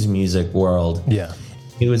noise music world. Yeah.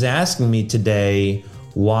 He was asking me today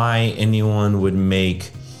why anyone would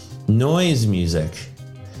make noise music.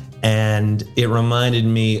 And it reminded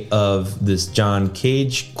me of this John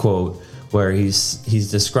Cage quote where he's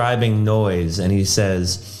describing noise, and he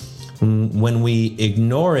says, when we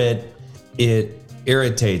ignore it, it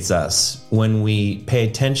irritates us. When we pay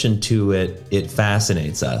attention to it, it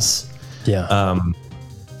fascinates us. Yeah.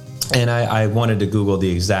 And I wanted to Google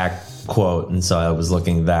the exact quote, and so I was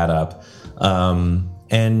looking that up.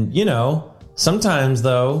 And, you know, sometimes,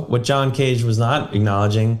 though, what John Cage was not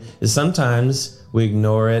acknowledging is sometimes we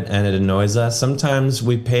ignore it and it annoys us. Sometimes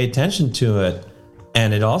we pay attention to it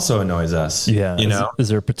and it also annoys us. Yeah. You know? Is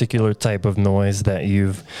there a particular type of noise that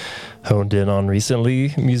you've honed in on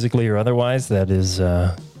recently, musically or otherwise, that is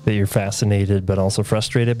that you're fascinated but also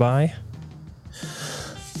frustrated by?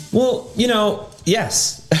 Well, you know,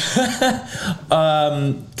 yes.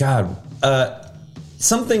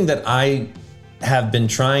 Something that I have been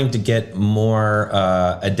trying to get more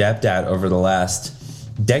adept at over the last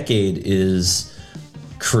decade is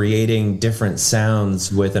creating different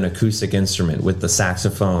sounds with an acoustic instrument, with the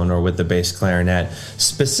saxophone or with the bass clarinet,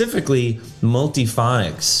 specifically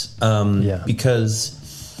multiphonics. Because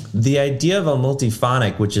the idea of a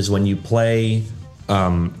multiphonic, which is when you play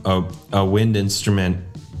a wind instrument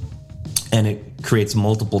and it creates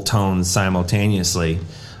multiple tones simultaneously,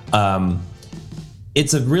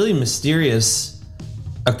 it's a really mysterious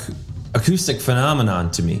acoustic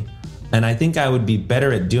phenomenon to me. And I think I would be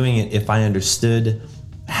better at doing it if I understood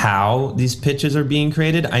how these pitches are being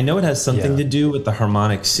created. I know it has something to do with the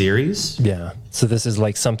harmonic series. Yeah. So this is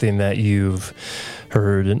like something that you've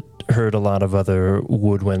heard a lot of other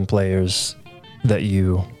woodwind players that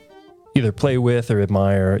you either play with or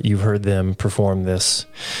admire. You've heard them perform this,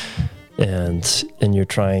 and you're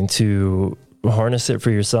trying to harness it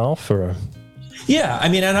for yourself, or? Yeah, I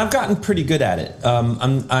mean, and I've gotten pretty good at it.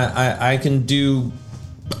 I can do.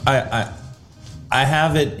 I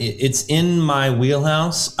have it. It's in my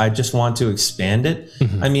wheelhouse. I just want to expand it.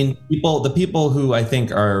 Mm-hmm. I mean, the people who I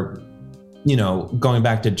think are, you know, going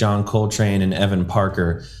back to John Coltrane and Evan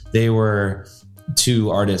Parker, they were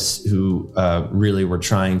two artists who really were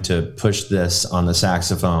trying to push this on the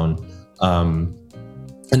saxophone.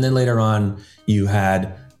 And then later on, you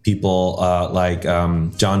had people like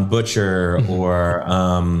John Butcher, mm-hmm. or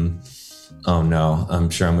oh no, I'm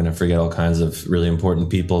sure I'm going to forget all kinds of really important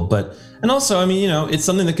people. And also, I mean, you know, it's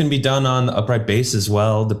something that can be done on the upright bass as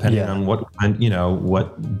well, depending on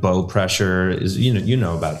what bow pressure is. You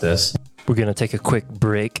know about this. We're going to take a quick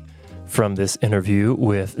break from this interview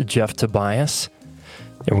with Jeff Tobias,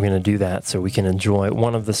 and we're going to do that so we can enjoy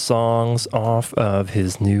one of the songs off of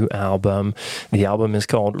his new album. The album is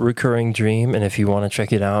called Recurring Dream, and if you want to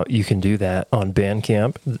check it out, you can do that on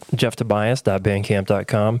Bandcamp,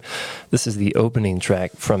 jefftobias.bandcamp.com. This is the opening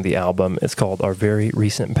track from the album. It's called Our Very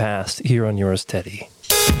Recent Past, here on Yours Teddy.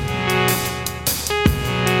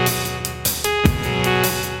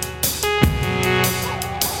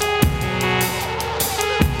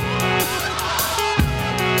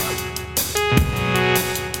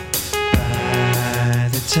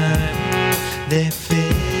 Time they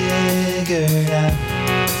figured out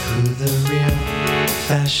who the real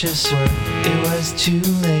fascists were, it was too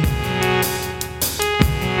late.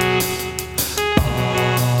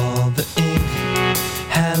 All the ink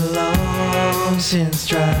had long since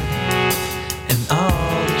dried, and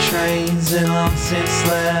all the trains had long since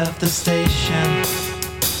left the station.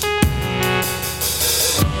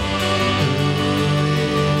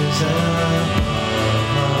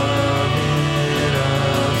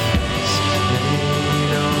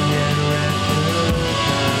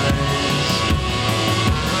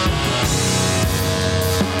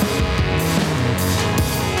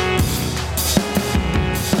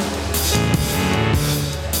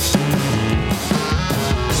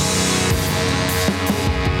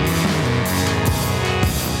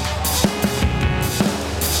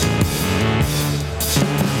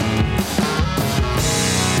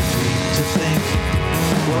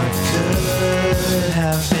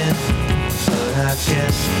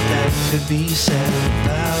 Could be said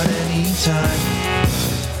about any time.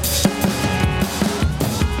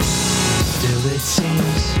 Still it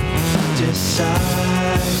seems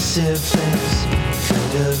decisive things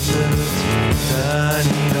could have moved the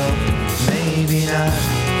needle, maybe not.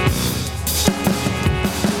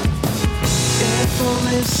 If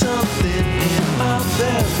only something in our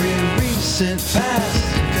very recent past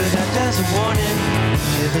could act as a warning,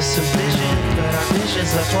 give us some vision, but our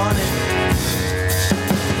vision's left wanting.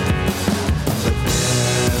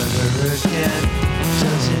 But never again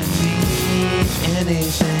doesn't mean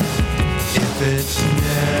anything if it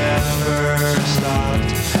never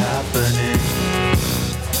stopped happening.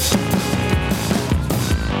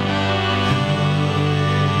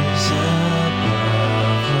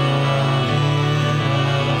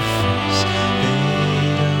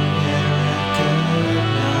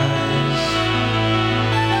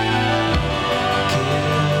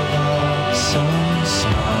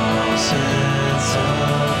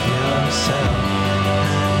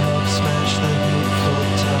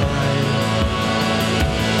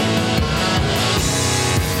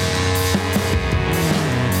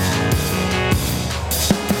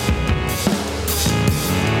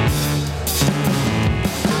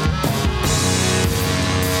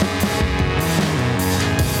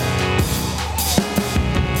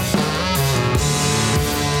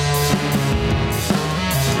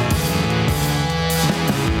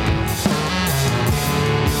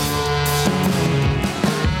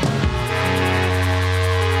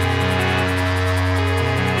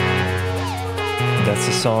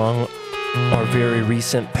 Song Our Very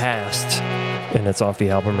Recent Past, and it's off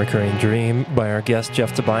the album Recurring Dream by our guest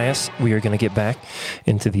Jeff Tobias. We are going to get back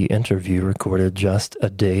into the interview recorded just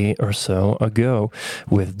a day or so ago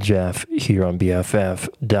with Jeff here on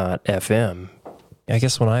BFF.FM. I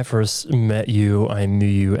guess when I first met you, I knew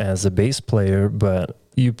you as a bass player, but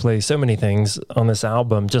you play so many things on this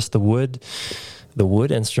album. Just the wood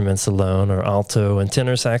instruments alone are alto and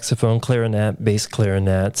tenor saxophone, clarinet, bass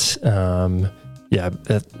clarinet. Yeah,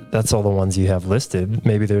 that's all the ones you have listed.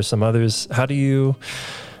 Maybe there's some others. How do you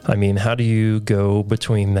go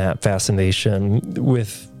between that fascination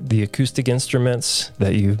with the acoustic instruments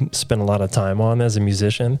that you spend a lot of time on as a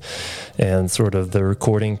musician and sort of the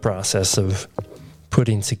recording process of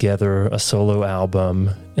putting together a solo album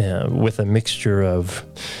with a mixture of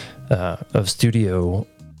studio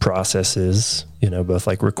processes, both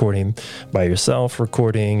like recording by yourself,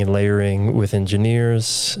 recording and layering with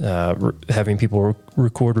engineers, having people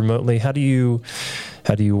record remotely. How do you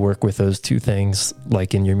work with those two things,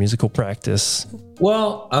 like in your musical practice?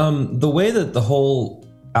 Well, the way that the whole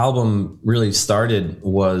album really started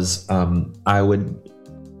was I would,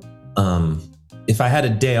 if I had a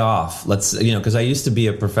day off, because I used to be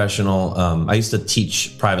a professional, I used to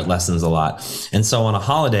teach private lessons a lot. And so on a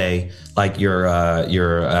holiday, like your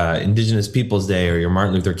Indigenous Peoples Day or your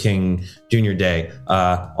Martin Luther King Jr. Day,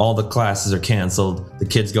 all the classes are canceled. The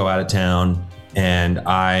kids go out of town and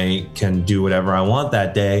I can do whatever I want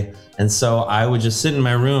that day. And so I would just sit in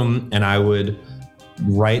my room and I would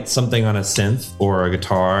write something on a synth or a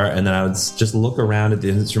guitar. And then I would just look around at the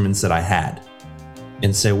instruments that I had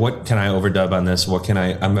and say, what can I overdub on this? What can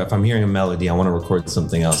if I'm hearing a melody, I want to record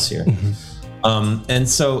something else here. Mm-hmm. And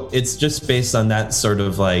so it's just based on that sort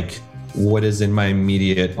of like what is in my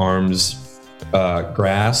immediate arm's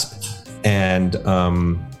grasp. And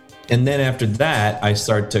then after that, I would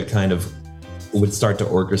start to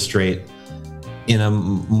orchestrate in a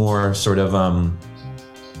more sort of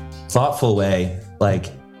thoughtful way, like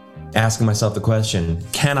asking myself the question,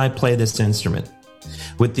 can I play this instrument?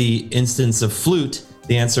 With the instance of flute,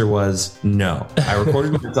 the answer was no. I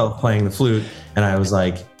recorded myself playing the flute, and I was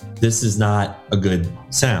like, "This is not a good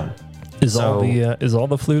sound." Is all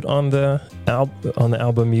the flute on the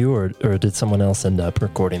album you, or did someone else end up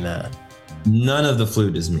recording that? None of the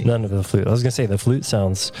flute is me. None of the flute. I was gonna say the flute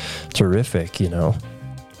sounds terrific.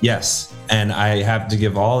 Yes, and I have to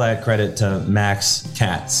give all that credit to Max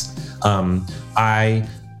Katz. I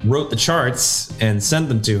wrote the charts and sent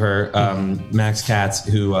them to her. Max Katz,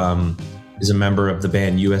 who is a member of the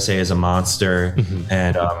band USA is a Monster, mm-hmm.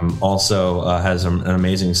 and also has an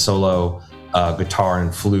amazing solo guitar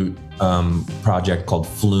and flute project called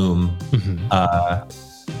Flume. Mm-hmm.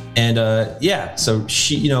 So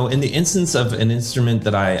she, in the instance of an instrument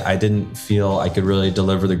that I didn't feel I could really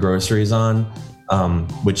deliver the groceries on,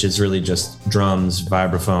 which is really just drums,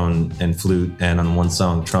 vibraphone, and flute, and on one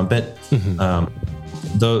song, trumpet. Mm-hmm.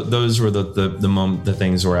 Those were the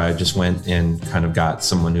things where I just went and kind of got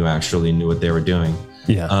someone who actually knew what they were doing.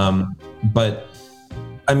 Yeah. But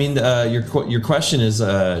I mean, your question is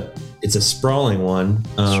it's a sprawling one.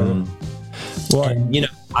 Sure. Well, and,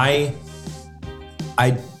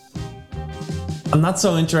 I'm not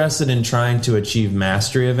so interested in trying to achieve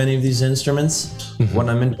mastery of any of these instruments. Mm-hmm. What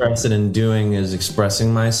I'm interested in doing is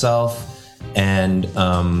expressing myself and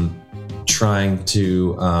trying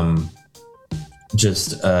to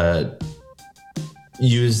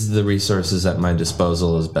use the resources at my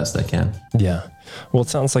disposal as best I can. Yeah. Well, it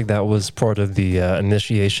sounds like that was part of the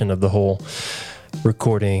initiation of the whole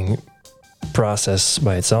recording process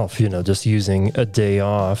by itself, just using a day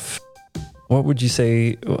off. What would you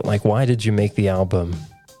say, like, why did you make the album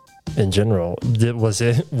in general? Was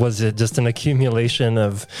it just an accumulation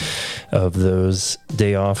of those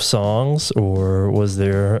day off songs, or was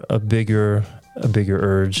there a bigger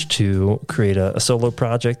urge to create a solo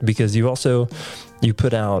project? Because you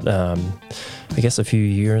put out, I guess a few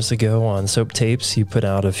years ago on Soap Tapes, you put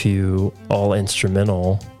out a few all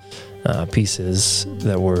instrumental pieces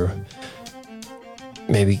that were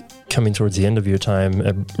maybe coming towards the end of your time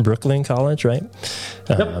at Brooklyn College, right?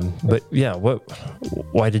 Yep. But yeah,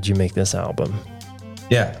 why did you make this album?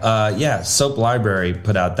 Yeah. Soap Library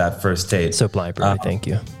put out that first tape. Soap Library, thank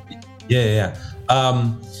you. Yeah.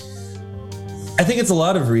 I think it's a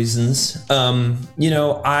lot of reasons.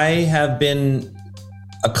 I have been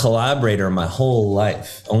a collaborator my whole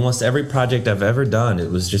life. Almost every project I've ever done,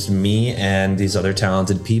 it was just me and these other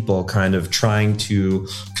talented people kind of trying to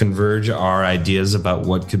converge our ideas about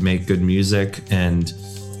what could make good music, and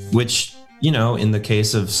which, in the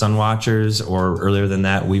case of Sunwatchers, or earlier than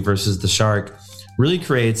that, We Versus the Shark, really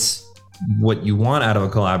creates what you want out of a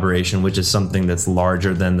collaboration, which is something that's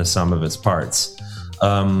larger than the sum of its parts.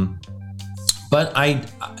 But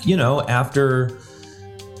after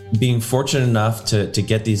being fortunate enough to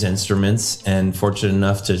get these instruments, and fortunate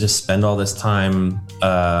enough to just spend all this time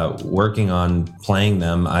working on playing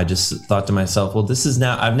them, I just thought to myself, well,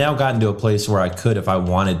 I've now gotten to a place where I could, if I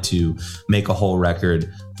wanted to, make a whole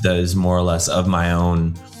record that is more or less of my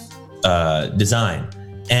own design.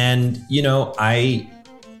 And, I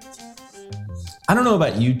don't know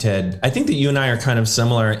about you, Ted. I think that you and I are kind of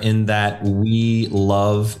similar in that we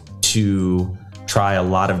love to try a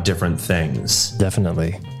lot of different things.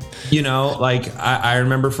 Definitely. I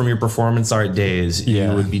remember from your performance art days,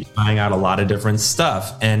 you would be trying out a lot of different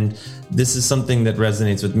stuff. And this is something that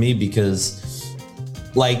resonates with me because,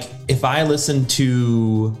 like, if I listen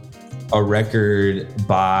to a record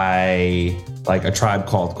by, like, A Tribe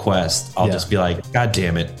Called Quest, I'll just be like, God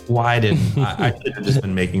damn it. Why didn't I should have just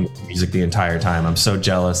been making music the entire time. I'm so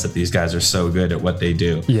jealous that these guys are so good at what they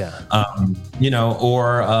do. Yeah.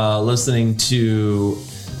 Or listening to,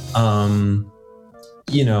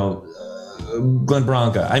 Glenn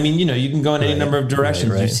Branca. I mean, you can go in any number of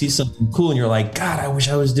directions. Right. You see something cool and you're like, God, I wish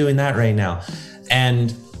I was doing that right now.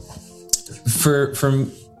 And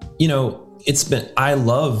I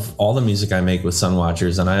love all the music I make with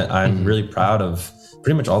Sunwatchers, and I'm really proud of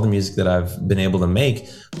pretty much all the music that I've been able to make.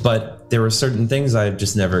 But there were certain things I've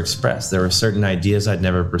just never expressed. There were certain ideas I'd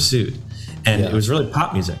never pursued. And it was really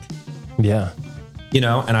pop music. Yeah.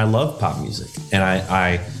 And I love pop music. And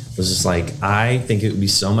I was just like, I think it would be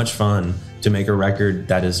so much fun to make a record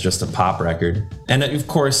that is just a pop record. And of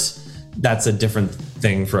course, that's a different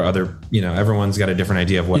thing for other, everyone's got a different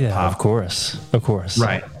idea of what pop. Of course.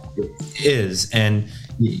 Right. Is. And,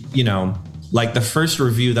 like the first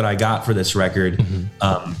review that I got for this record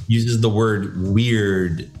uses the word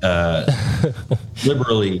weird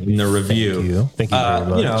liberally in the review. Thank you very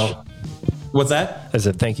much. What's that? I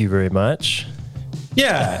said, thank you very much.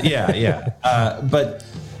 Yeah. But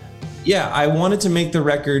yeah, I wanted to make the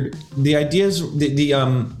record. The ideas,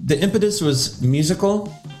 the impetus was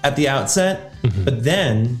musical at the outset, but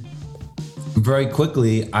then very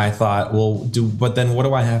quickly I thought, but then what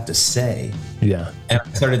do I have to say? Yeah. And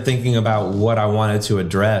I started thinking about what I wanted to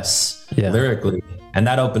address lyrically, and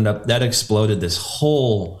that exploded this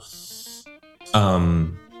whole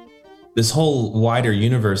wider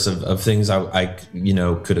universe of things I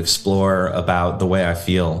could explore about the way I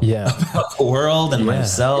feel about the world and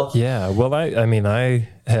myself. Yeah. Well, I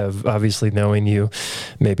have obviously knowing you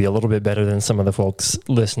maybe a little bit better than some of the folks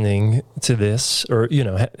listening to this, or,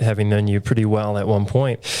 having known you pretty well at one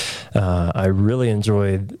point. I really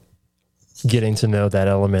enjoyed getting to know that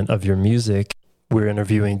element of your music. We're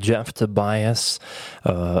interviewing Jeff Tobias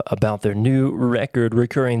about their new record,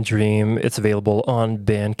 Recurring Dream. It's available on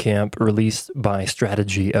Bandcamp, released by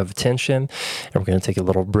Strategy of Tension. And we're going to take a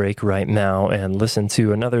little break right now and listen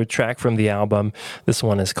to another track from the album. This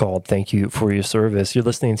one is called Thank You for Your Service. You're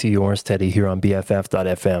listening to Yours Teddy here on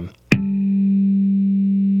BFF.FM.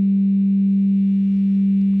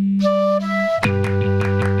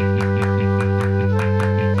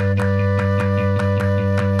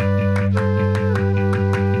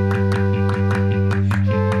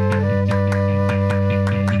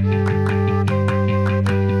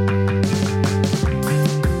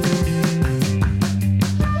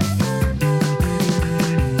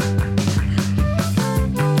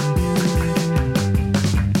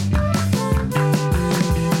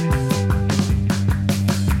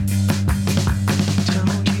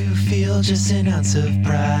 just an ounce of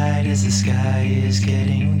pride as the sky is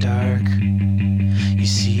getting dark. You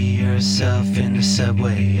see yourself in the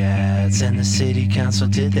subway ads, and the city council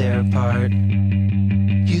did their part.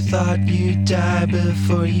 You thought you'd die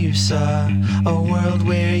before you saw a world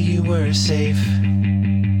where you were safe.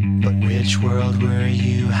 But which world were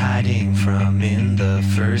you hiding from in the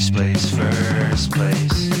first place?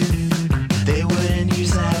 They wouldn't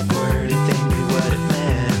use that word if they knew what it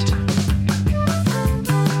meant.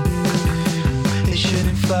 They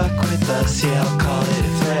shouldn't fuck with us, yeah, I'll call it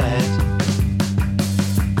a threat.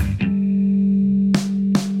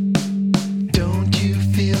 Don't you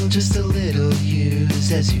feel just a little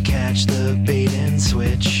used as you catch the bait and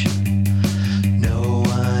switch? No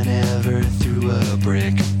one ever threw a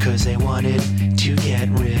brick 'cause they wanted to get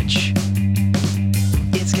rich.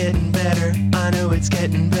 It's getting better, I know it's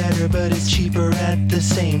getting better, but it's cheaper at the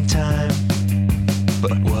same time.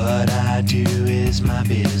 But what I do is my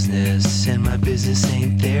business, and my business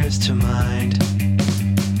ain't theirs to mind.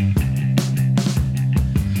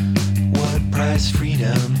 What price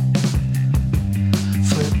freedom?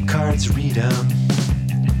 Flip cards, read 'em.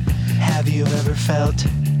 Have you ever felt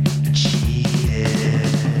cheated?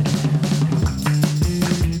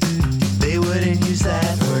 They wouldn't use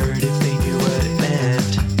that word if they knew what it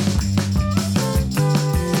meant.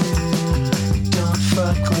 Don't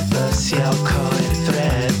fuck with us, yeah, I'll call it a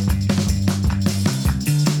threat.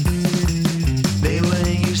 They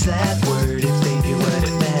wouldn't use that word if they knew what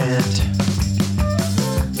it meant.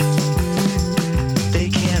 They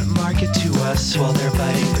can't market to us while they're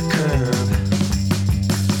biting the curb.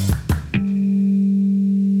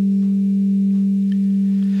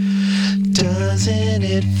 Doesn't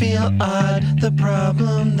it feel odd? The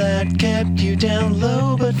problem that kept you down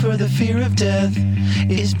low, but for the fear of death,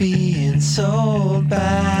 is being sold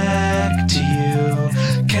back to you.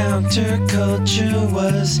 Counterculture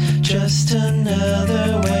was just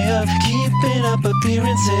another way of keeping up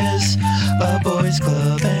appearances. A boys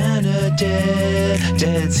club and a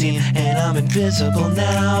dead scene, and I'm invisible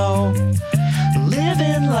now.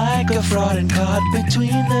 Living like a fraud and caught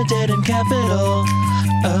between the dead and capital.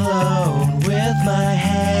 Alone with my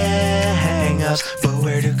hang-ups. But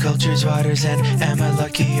where do culture's waters end? Am I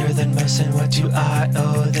luckier than most, and what do I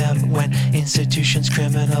owe them? When institutions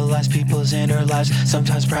criminalize people's inner lives,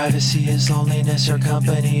 sometimes privacy is loneliness or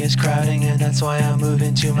company is crowding, and that's why I'm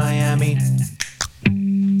moving to Miami.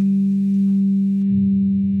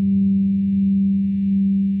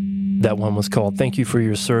 That one was called Thank You for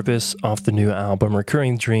Your Service off the new album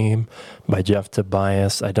Recurring Dream by Jeff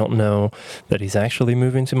Tobias. I don't know that he's actually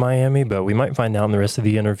moving to Miami, but we might find out in the rest of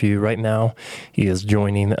the interview. Right now, he is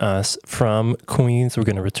joining us from Queens. We're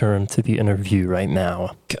going to return to the interview right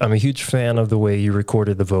now. I'm a huge fan of the way you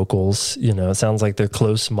recorded the vocals. You know, it sounds like they're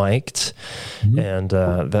close mic'd, and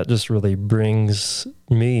that just really brings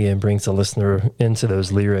me and brings the listener into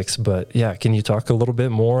those lyrics. But yeah, can you talk a little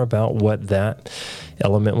bit more about what that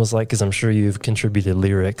element was like? Because I'm sure you've contributed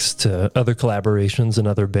lyrics to other collaborations and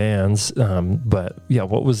other bands. But yeah,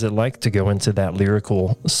 what was it like to go into that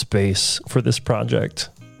lyrical space for this project?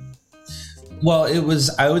 Well,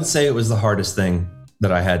 I would say it was the hardest thing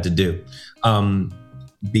that I had to do.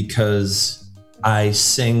 Because I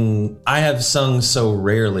have sung so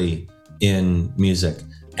rarely in music.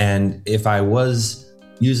 And if I was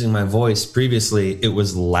using my voice previously, it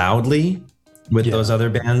was loudly with those other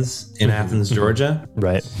bands in Athens, Georgia.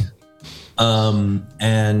 Right.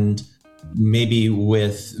 And maybe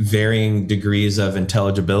with varying degrees of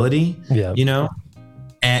intelligibility, you know?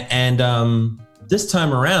 And this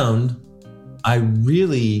time around, I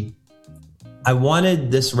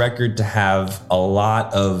wanted this record to have a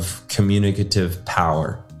lot of communicative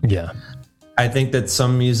power. Yeah. I think that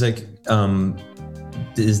some music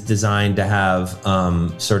is designed to have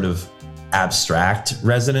sort of abstract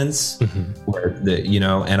resonance, where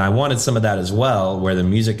and I wanted some of that as well, where the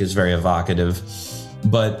music is very evocative,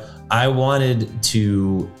 but I wanted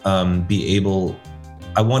to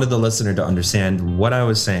I wanted the listener to understand what I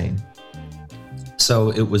was saying.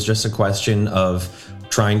 So it was just a question of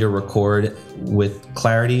trying to record with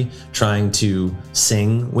clarity, trying to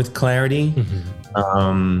sing with clarity.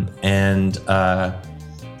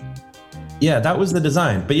 Yeah, that was the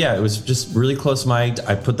design. But yeah, it was just really close mic'd.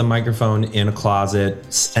 I put the microphone in a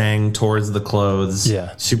closet, sang towards the clothes,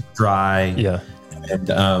 super dry. Yeah.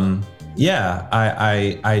 And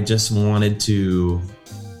I just wanted to.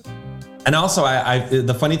 And also,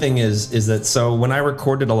 the funny thing is that so when I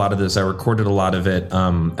recorded a lot of this, I recorded a lot of it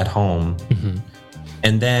at home.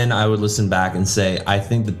 And then I would listen back and say, I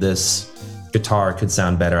think that this guitar could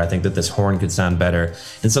sound better. I think that this horn could sound better.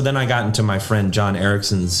 And so then I got into my friend John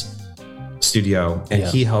Erickson's studio, and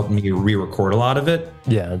he helped me re-record a lot of it.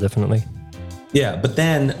 Yeah, definitely. Yeah, but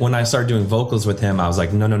then when I started doing vocals with him, I was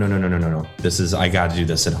like, no. I got to do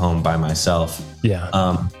this at home by myself. Yeah.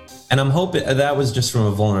 And I'm hoping that was just from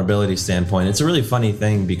a vulnerability standpoint. It's a really funny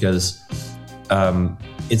thing because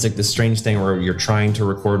it's like this strange thing where you're trying to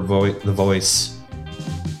record the voice,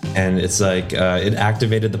 and it's like it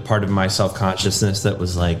activated the part of my self-consciousness that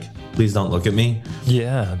was like, please don't look at me.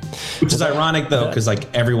 Yeah. Which is ironic though, because like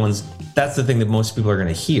that's the thing that most people are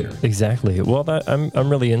going to hear. Exactly. Well, I'm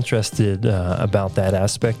really interested about that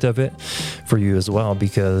aspect of it for you as well,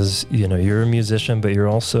 because you're a musician, but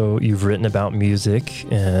you've written about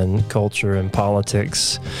music and culture and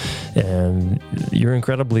politics, and you're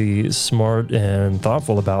incredibly smart and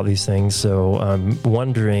thoughtful about these things. So I'm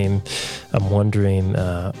wondering.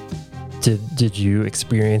 Did you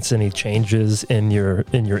experience any changes in your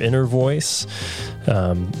inner voice?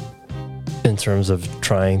 In terms of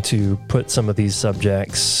trying to put some of these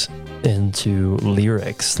subjects into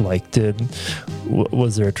lyrics, like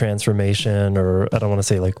was there a transformation, or I don't want to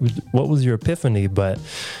say like what was your epiphany, but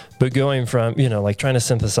going from like trying to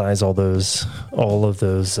synthesize all of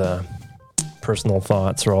those personal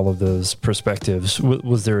thoughts or all of those perspectives,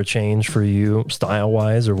 was there a change for you style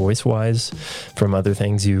wise or voice wise from other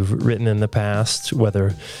things you've written in the past,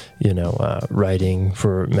 whether writing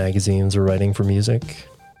for magazines or writing for music?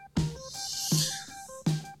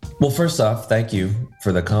 Well, first off, thank you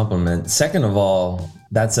for the compliment. Second of all,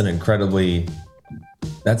 that's a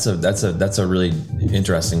really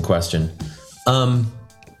interesting question.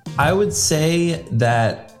 I would say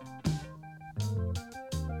that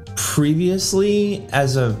previously,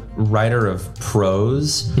 as a writer of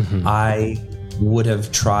prose, I would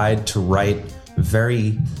have tried to write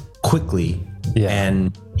very quickly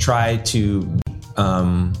and try to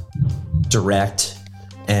direct.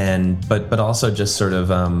 But also just sort of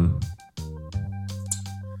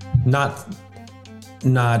not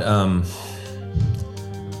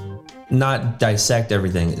dissect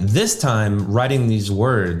everything. This time, writing these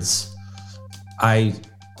words,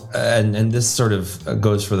 and this sort of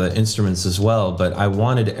goes for the instruments as well, but I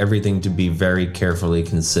wanted everything to be very carefully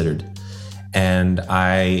considered, and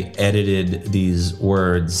I edited these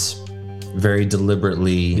words very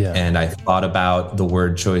deliberately, and I thought about the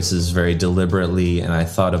word choices very deliberately, and I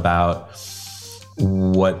thought about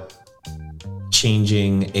what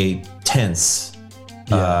changing a tense,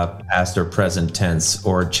 past or present tense,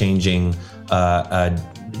 or changing a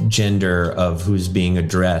gender of who's being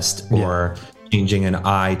addressed, or changing an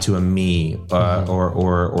I to a me,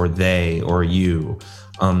 or they or you,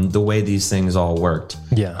 the way these things all worked.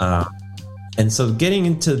 And so getting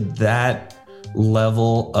into that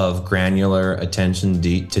level of granular attention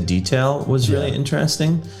to detail was really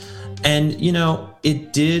interesting. And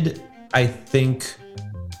it did, I think,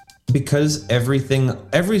 because every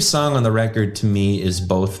song on the record to me is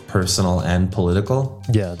both personal and political.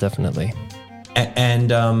 Yeah, definitely.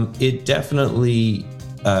 And it definitely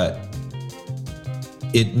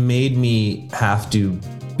it made me have to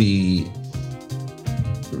be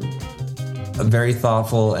very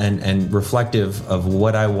thoughtful and reflective of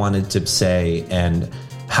what I wanted to say and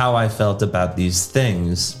how I felt about these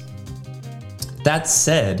things. That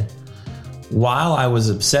said, while I was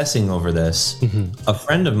obsessing over this, a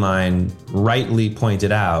friend of mine rightly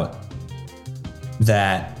pointed out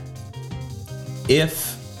that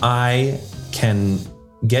if I can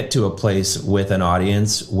get to a place with an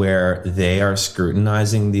audience where they are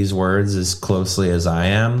scrutinizing these words as closely as I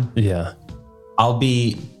am, I'll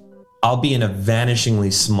be in a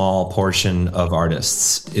vanishingly small portion of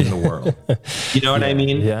artists in the world. You know what I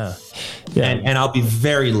mean? Yeah. And I'll be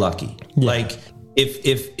very lucky. Like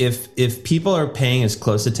if people are paying as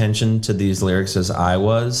close attention to these lyrics as I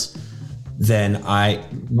was, then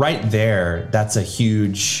right there, that's a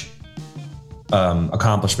huge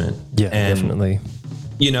accomplishment. Yeah, definitely.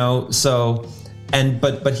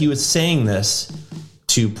 But he was saying this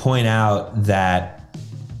to point out that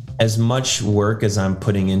as much work as I'm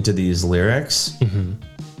putting into these lyrics,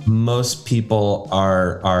 most people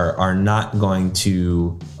are not going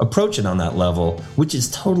to approach it on that level, which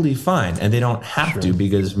is totally fine. And they don't have to,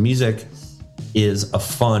 because music is a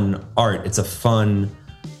fun art. It's a fun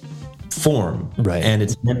form. Right. And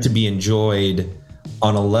it's meant to be enjoyed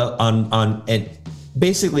on a level, and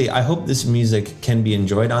basically, I hope this music can be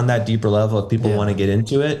enjoyed on that deeper level if people want to get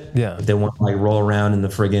into it. Yeah. If they want to roll around in the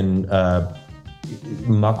friggin'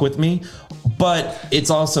 muck with me. But it's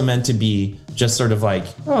also meant to be just sort of like,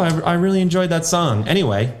 I really enjoyed that song.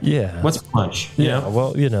 Anyway, what's punch? You know?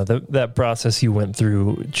 Well, that process you went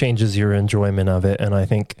through changes your enjoyment of it. And I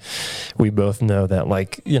think we both know that,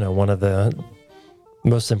 one of the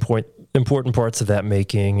most important important parts of that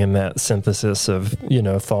making and that synthesis of, you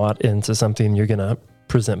know, thought into something you're going to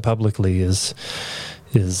present publicly is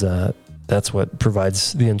that's what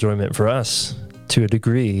provides the enjoyment for us to a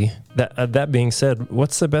degree. That being said,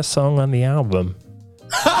 what's the best song on the album?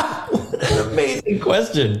 What an amazing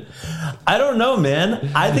question. I don't know,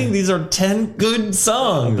 man. I think these are 10 good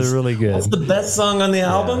songs. They're really good. What's the best song on the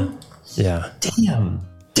album? Yeah.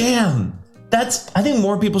 Damn. I think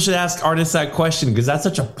more people should ask artists that question, because that's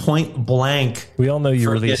such a point blank. We all know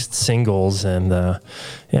you released singles, and I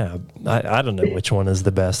don't know which one is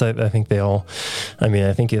the best. I think they all,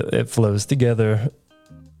 I think it flows together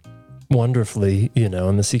wonderfully, you know,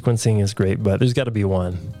 and the sequencing is great, but there's got to be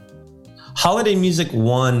one. Holiday Music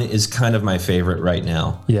 1 is kind of my favorite right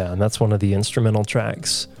now. Yeah, and that's one of the instrumental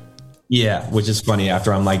tracks. Yeah, which is funny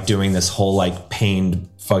after I'm like doing this whole like pained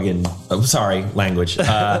fucking, sorry, language. No,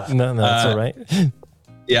 that's all right.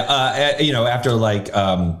 Yeah, you know, after like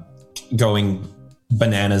going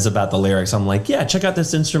bananas about the lyrics, I'm like, yeah, check out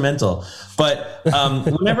this instrumental. But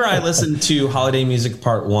whenever I listen to Holiday Music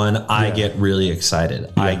Part 1, I get really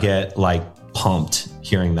excited. Yeah. I get like pumped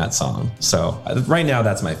hearing that song. So right now,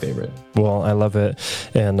 that's my favorite. Well, I love it.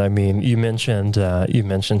 And I mean, you mentioned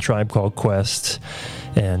Tribe Called Quest.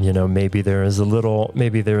 And, you know, maybe there is a little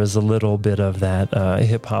bit of that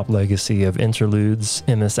hip hop legacy of interludes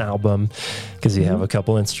in this album, because you have a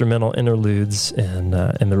couple instrumental interludes and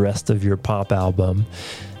the rest of your pop album.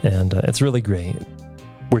 And it's really great.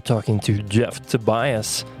 We're talking to Jeff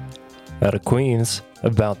Tobias out of Queens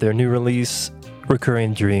about their new release,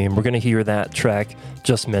 Recurring Dream. We're going to hear that track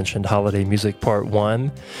just mentioned, Holiday Music Part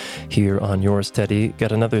 1, here on Yours Teddy.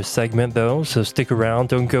 Got another segment though, so stick around,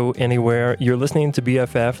 don't go anywhere. You're listening to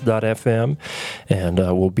BFF.FM, and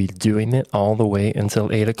we'll be doing it all the way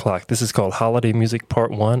until 8 o'clock. This is called Holiday Music Part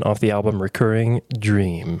 1 off the album Recurring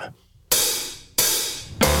Dream.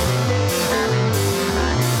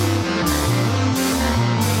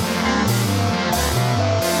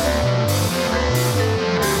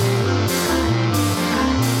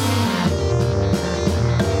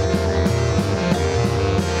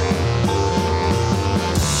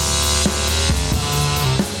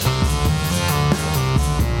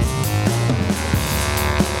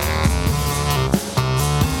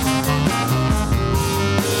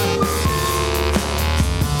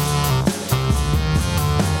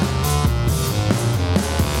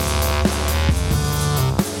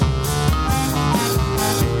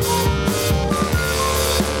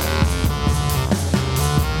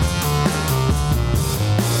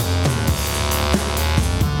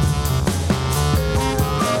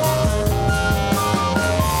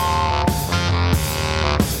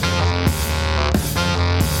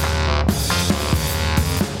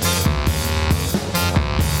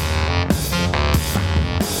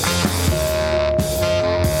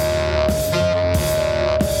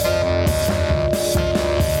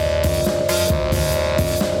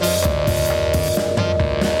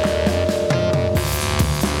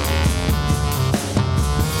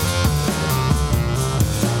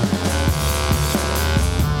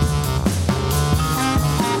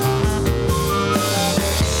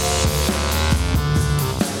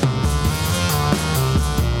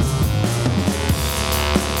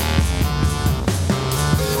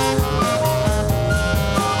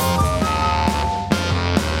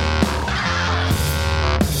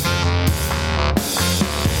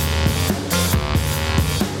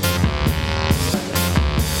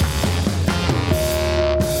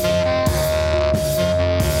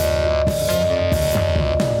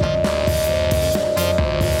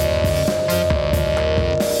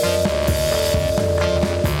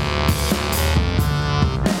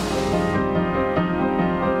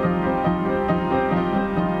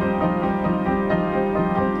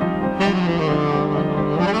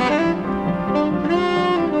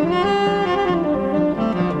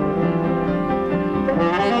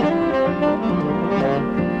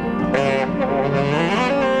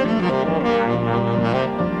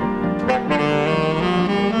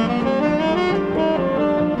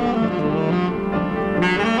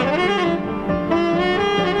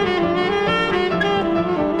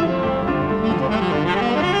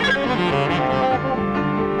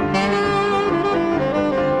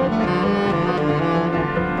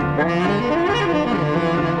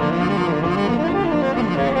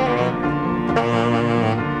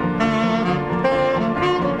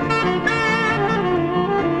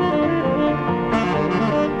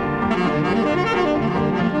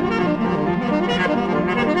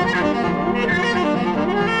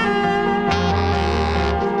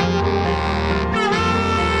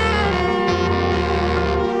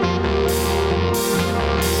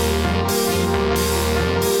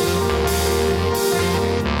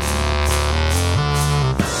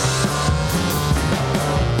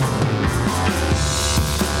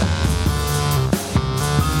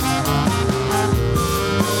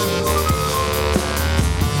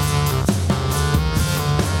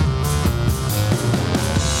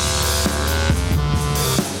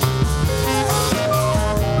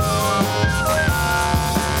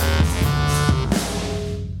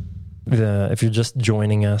 if you're just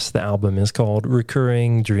joining us, the album is called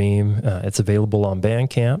Recurring Dream. It's available on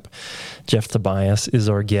Bandcamp. Jeff Tobias is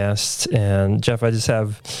our guest. And Jeff, I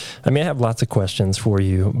have lots of questions for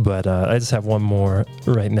you, but I just have one more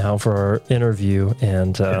right now for our interview.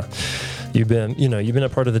 And you've been a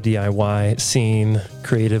part of the DIY scene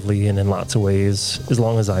creatively and in lots of ways as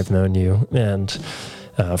long as I've known you. And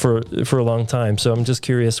for a long time. So I'm just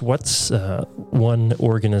curious, what's one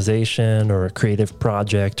organization or a creative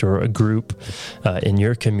project or a group in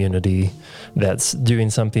your community that's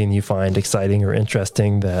doing something you find exciting or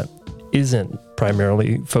interesting that isn't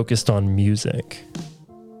primarily focused on music?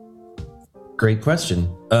 Great question.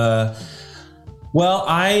 Well,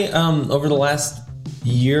 I over the last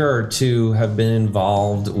year or two have been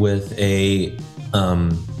involved with a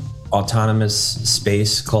autonomous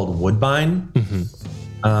space called Woodbine. Mm-hmm.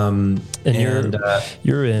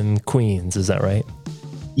 You're in Queens, is that right?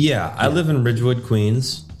 Yeah, I live in Ridgewood,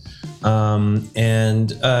 Queens. I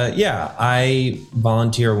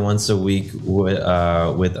volunteer once a week with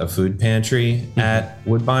a food pantry at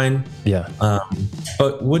Woodbine. Yeah.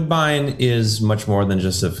 But Woodbine is much more than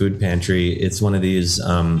just a food pantry. It's one of these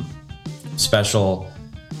special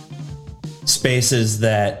spaces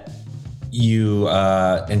that you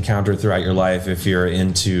encounter throughout your life if you're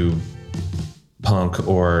into punk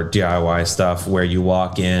or DIY stuff, where you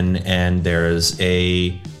walk in and there's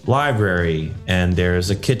a library and there's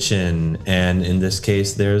a kitchen, and in this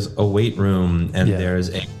case there's a weight room, and there's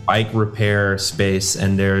a bike repair space,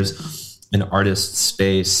 and there's an artist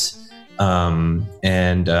space, and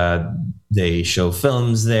they show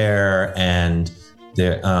films there, and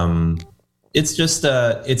it's just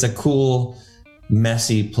it's a cool,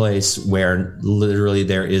 messy place where literally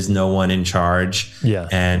there is no one in charge,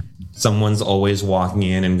 and someone's always walking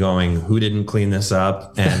in and going, who didn't clean this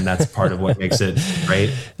up? And that's part of what makes it great.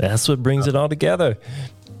 That's what brings it all together.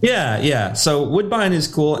 Yeah. So Woodbine is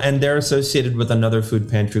cool, and they're associated with another food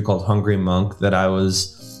pantry called Hungry Monk that I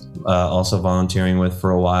was also volunteering with for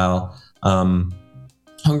a while. I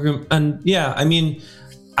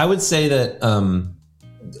would say that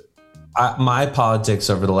my politics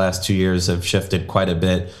over the last 2 years have shifted quite a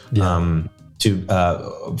bit.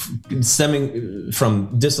 To stemming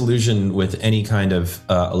from disillusion with any kind of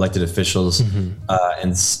elected officials,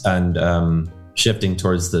 and shifting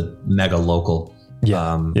towards the mega local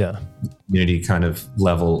community kind of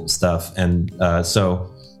level stuff. And shouts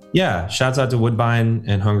out to Woodbine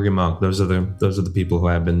and Hungry Monk. Those are the people who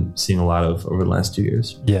I've been seeing a lot of over the last 2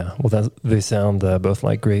 years. Yeah, well, they sound both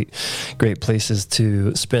like great places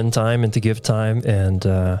to spend time and to give time.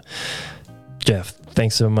 And Jeff,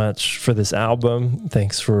 thanks so much for this album.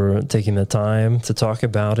 Thanks for taking the time to talk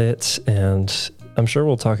about it. And I'm sure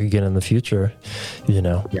we'll talk again in the future,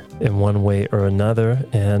 in one way or another.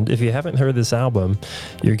 And if you haven't heard this album,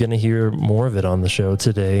 you're going to hear more of it on the show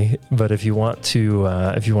today. But if you want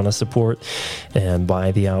to support and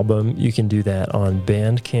buy the album, you can do that on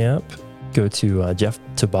Bandcamp. Go to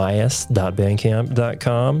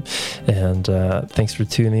jefftobias.bandcamp.com. And thanks for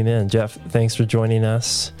tuning in. Jeff, thanks for joining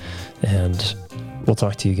us. And we'll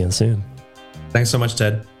talk to you again soon. Thanks so much,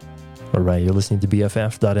 Ted. All right, you're listening to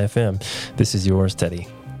BFF.FM. This is yours, Teddy.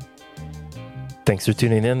 Thanks for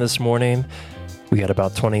tuning in this morning. We got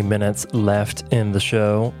about 20 minutes left in the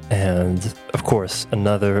show. And, of course,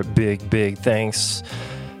 another big thanks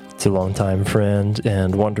to longtime friend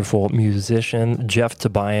and wonderful musician, Jeff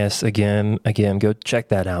Tobias. Again, go check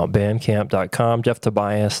that out, bandcamp.com,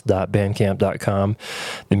 jefftobias.bandcamp.com.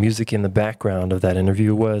 The music in the background of that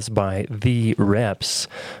interview was by The Reps,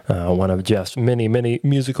 one of Jeff's many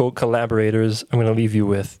musical collaborators. I'm going to leave you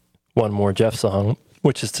with one more Jeff song,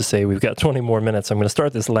 which is to say we've got 20 more minutes. I'm going to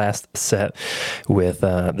start this last set with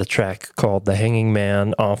the track called The Hanging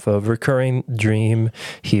Man off of Recurring Dream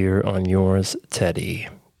here on Yours, Teddy.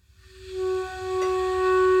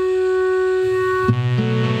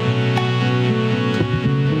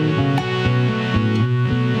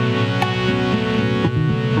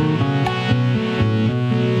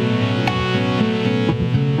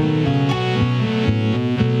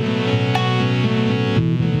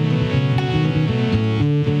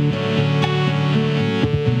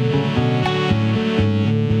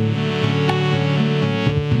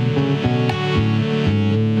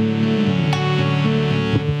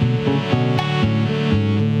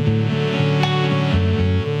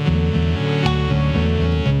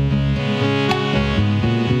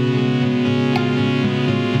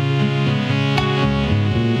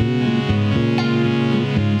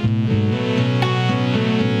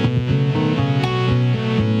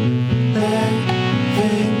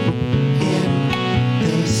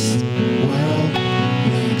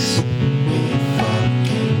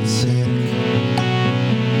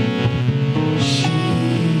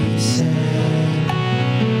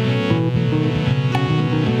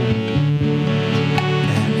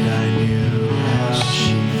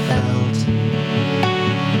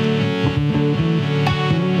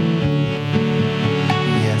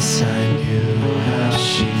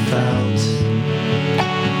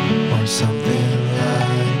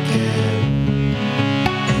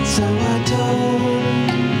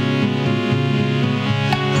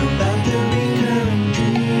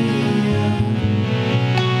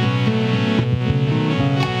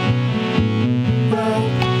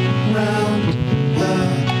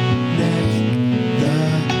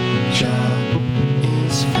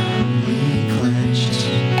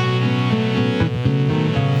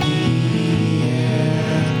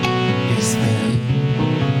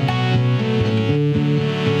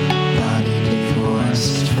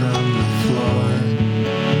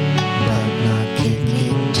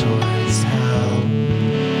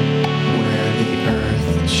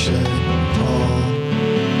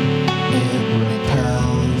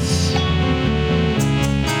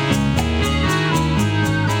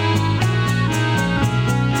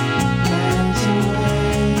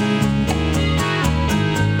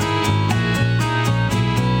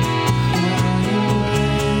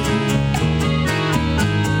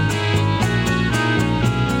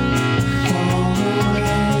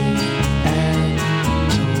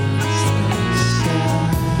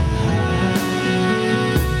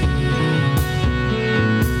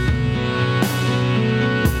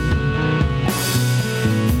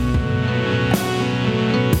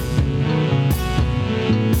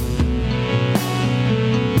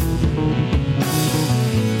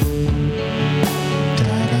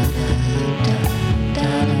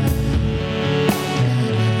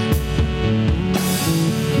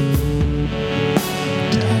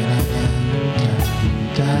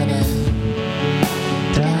 Far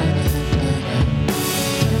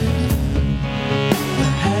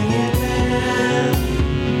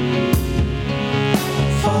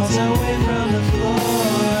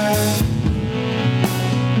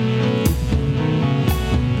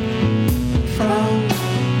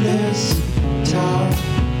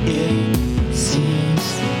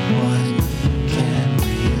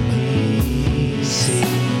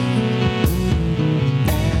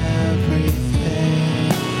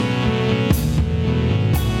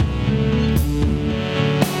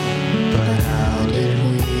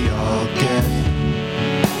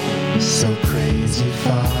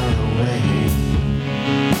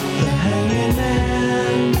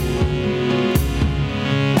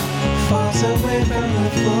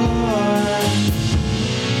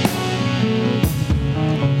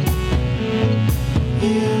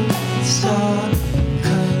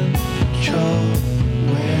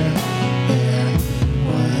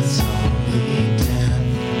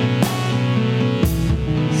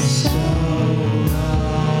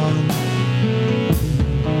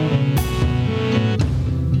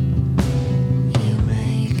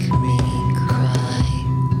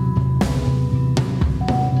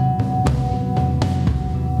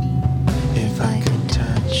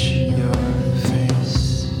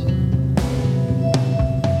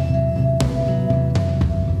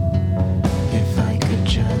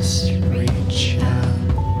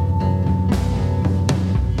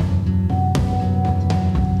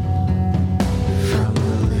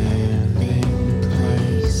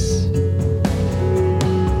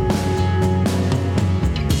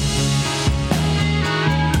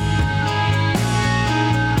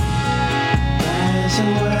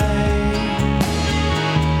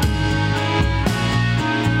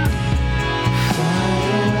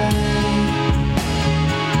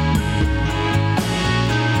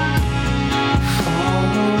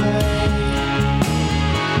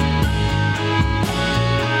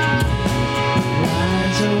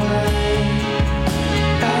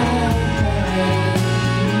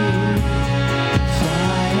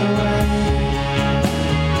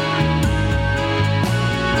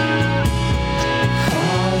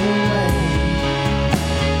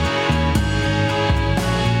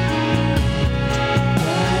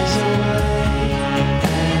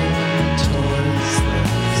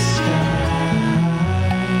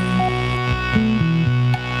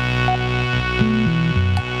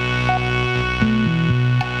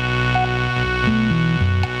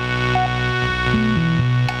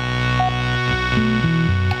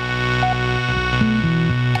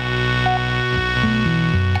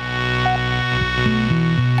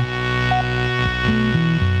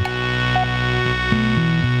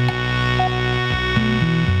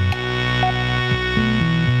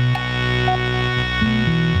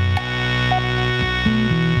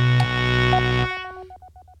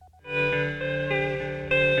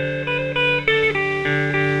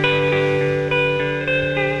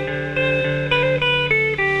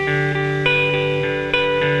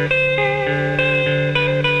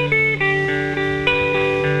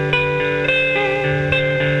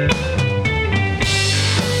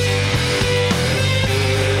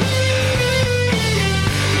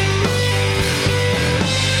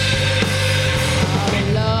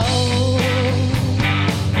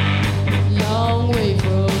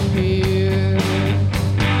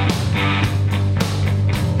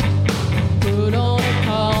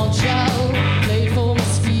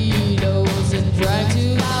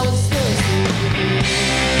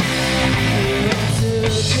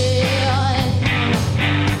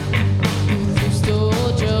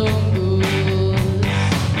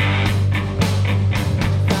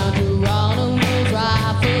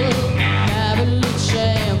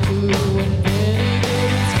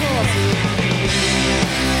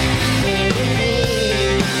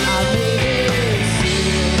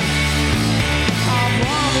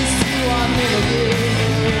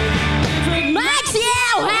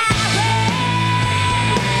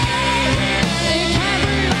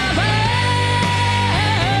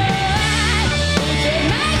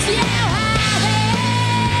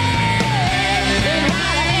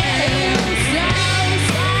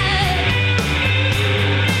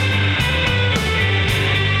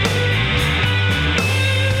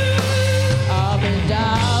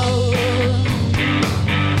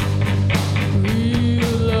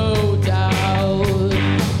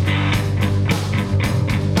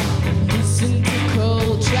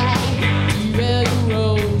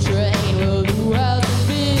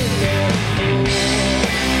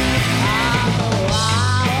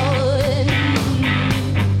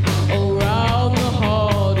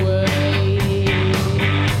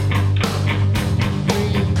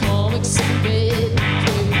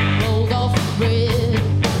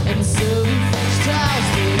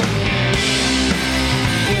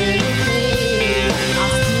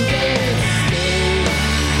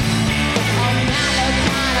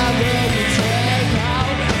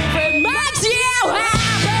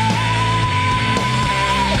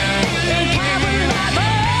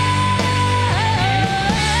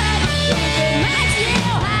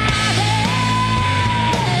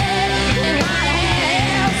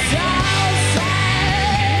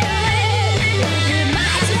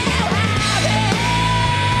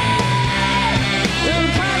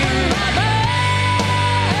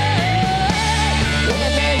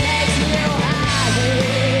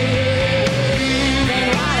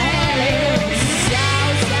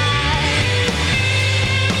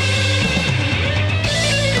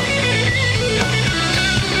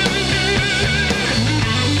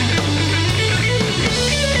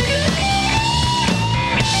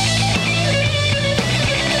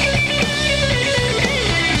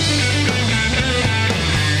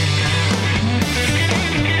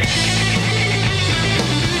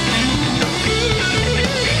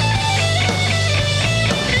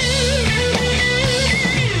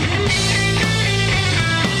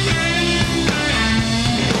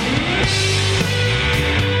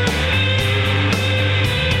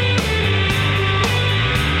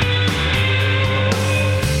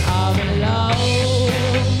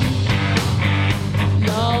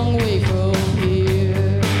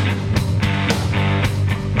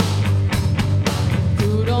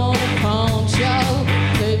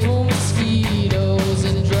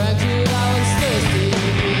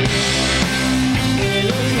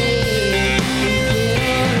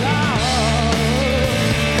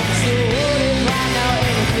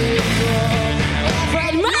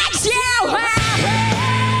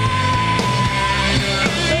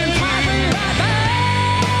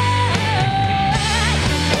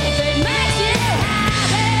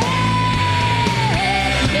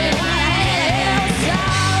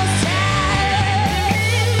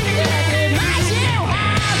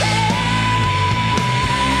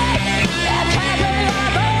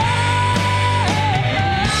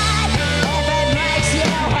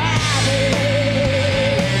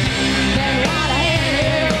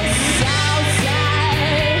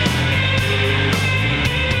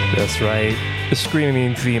That's right. The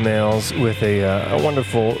Screaming Females with a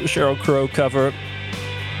wonderful Sheryl Crow cover.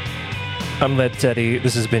 I'm Led Teddy.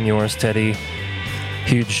 This has been yours, Teddy.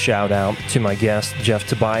 Huge shout out to my guest, Jeff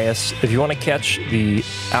Tobias. If you want to catch the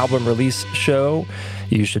album release show,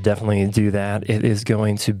 you should definitely do that. It is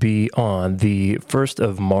going to be on the 1st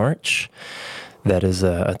of March. That is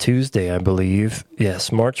a Tuesday, I believe.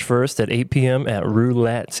 Yes, March 1st at 8 p.m. at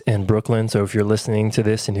Roulette in Brooklyn. So if you're listening to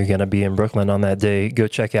this and you're going to be in Brooklyn on that day, go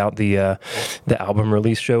check out the album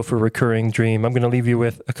release show for Recurring Dream. I'm going to leave you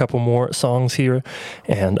with a couple more songs here,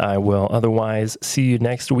 and I will otherwise see you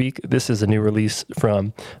next week. This is a new release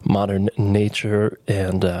from Modern Nature,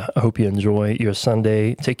 and I hope you enjoy your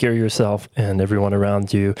Sunday. Take care of yourself and everyone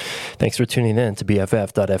around you. Thanks for tuning in to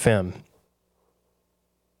BFF.FM.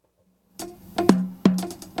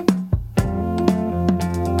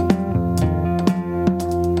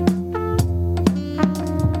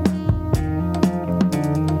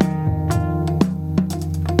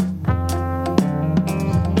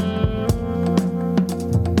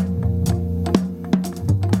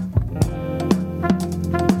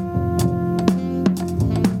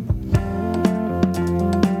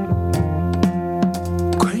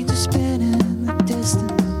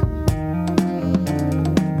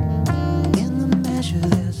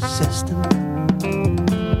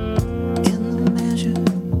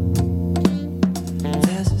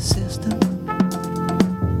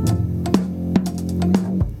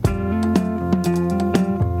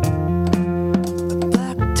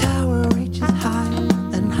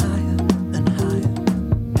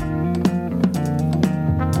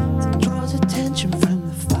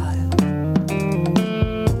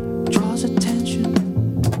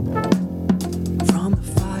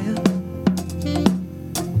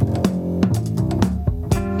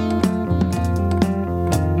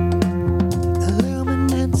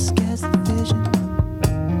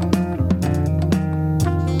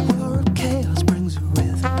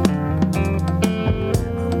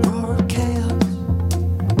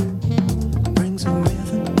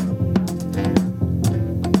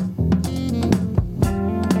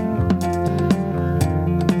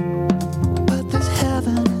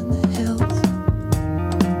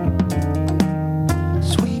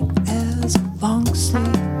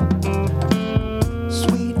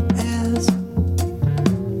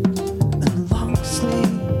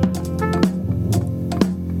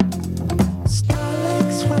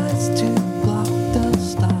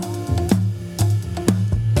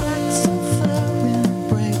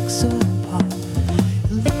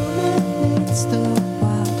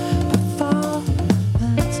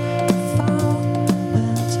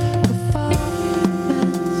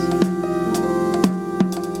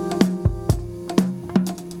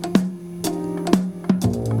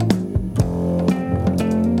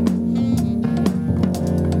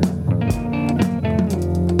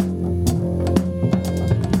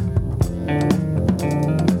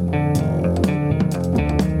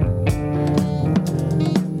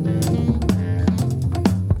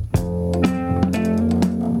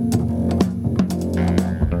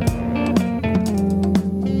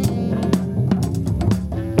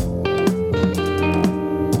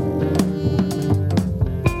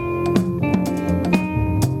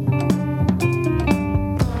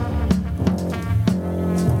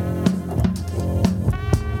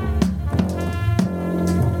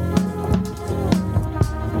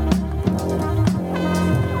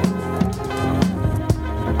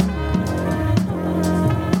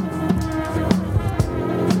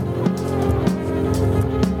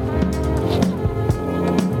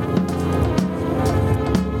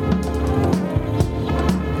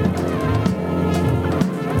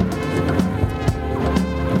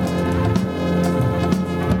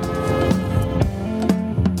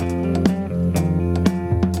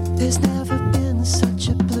 There's never